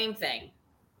 Same thing.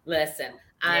 Listen,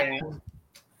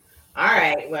 all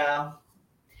right, well.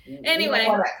 Anyway,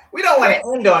 we don't want to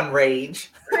end on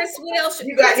rage. Chris, what else?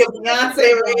 You got your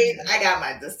Beyonce rage. I got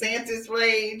my DeSantis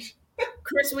rage.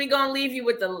 Chris, we're gonna leave you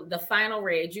with the final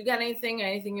rage. You got anything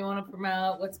you want to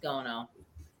promote? What's going on?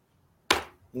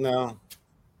 No,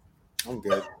 I'm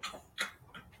good.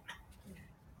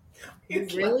 You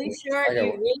really sure?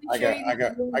 I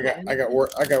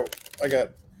got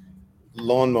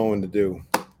lawn mowing to do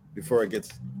before it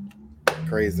gets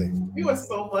crazy. You are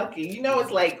so lucky.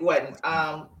 It's like what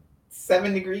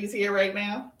 7 degrees here right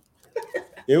now.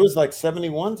 It was like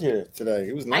 71 here today.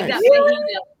 It was nice.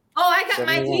 I got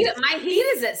my heat. My heat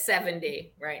is at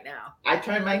 70 right now. I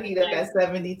turned my heat up at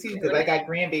 72 because I got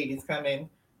grandbabies coming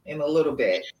in a little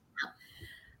bit.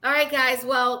 All right, guys.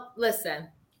 Well, listen.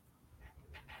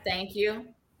 Thank you.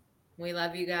 We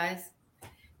love you guys.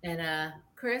 And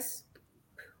Chris.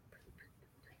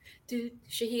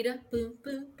 Shahida, boom,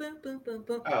 boom, boom, boom, boom,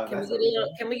 boom. Oh,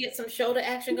 can we get some shoulder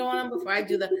action going on before I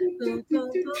do the boom,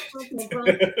 boom, boom, boom, boom, boom, boom,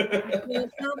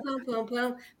 boom, boom, boom, boom,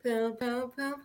 boom, boom, boom, boom.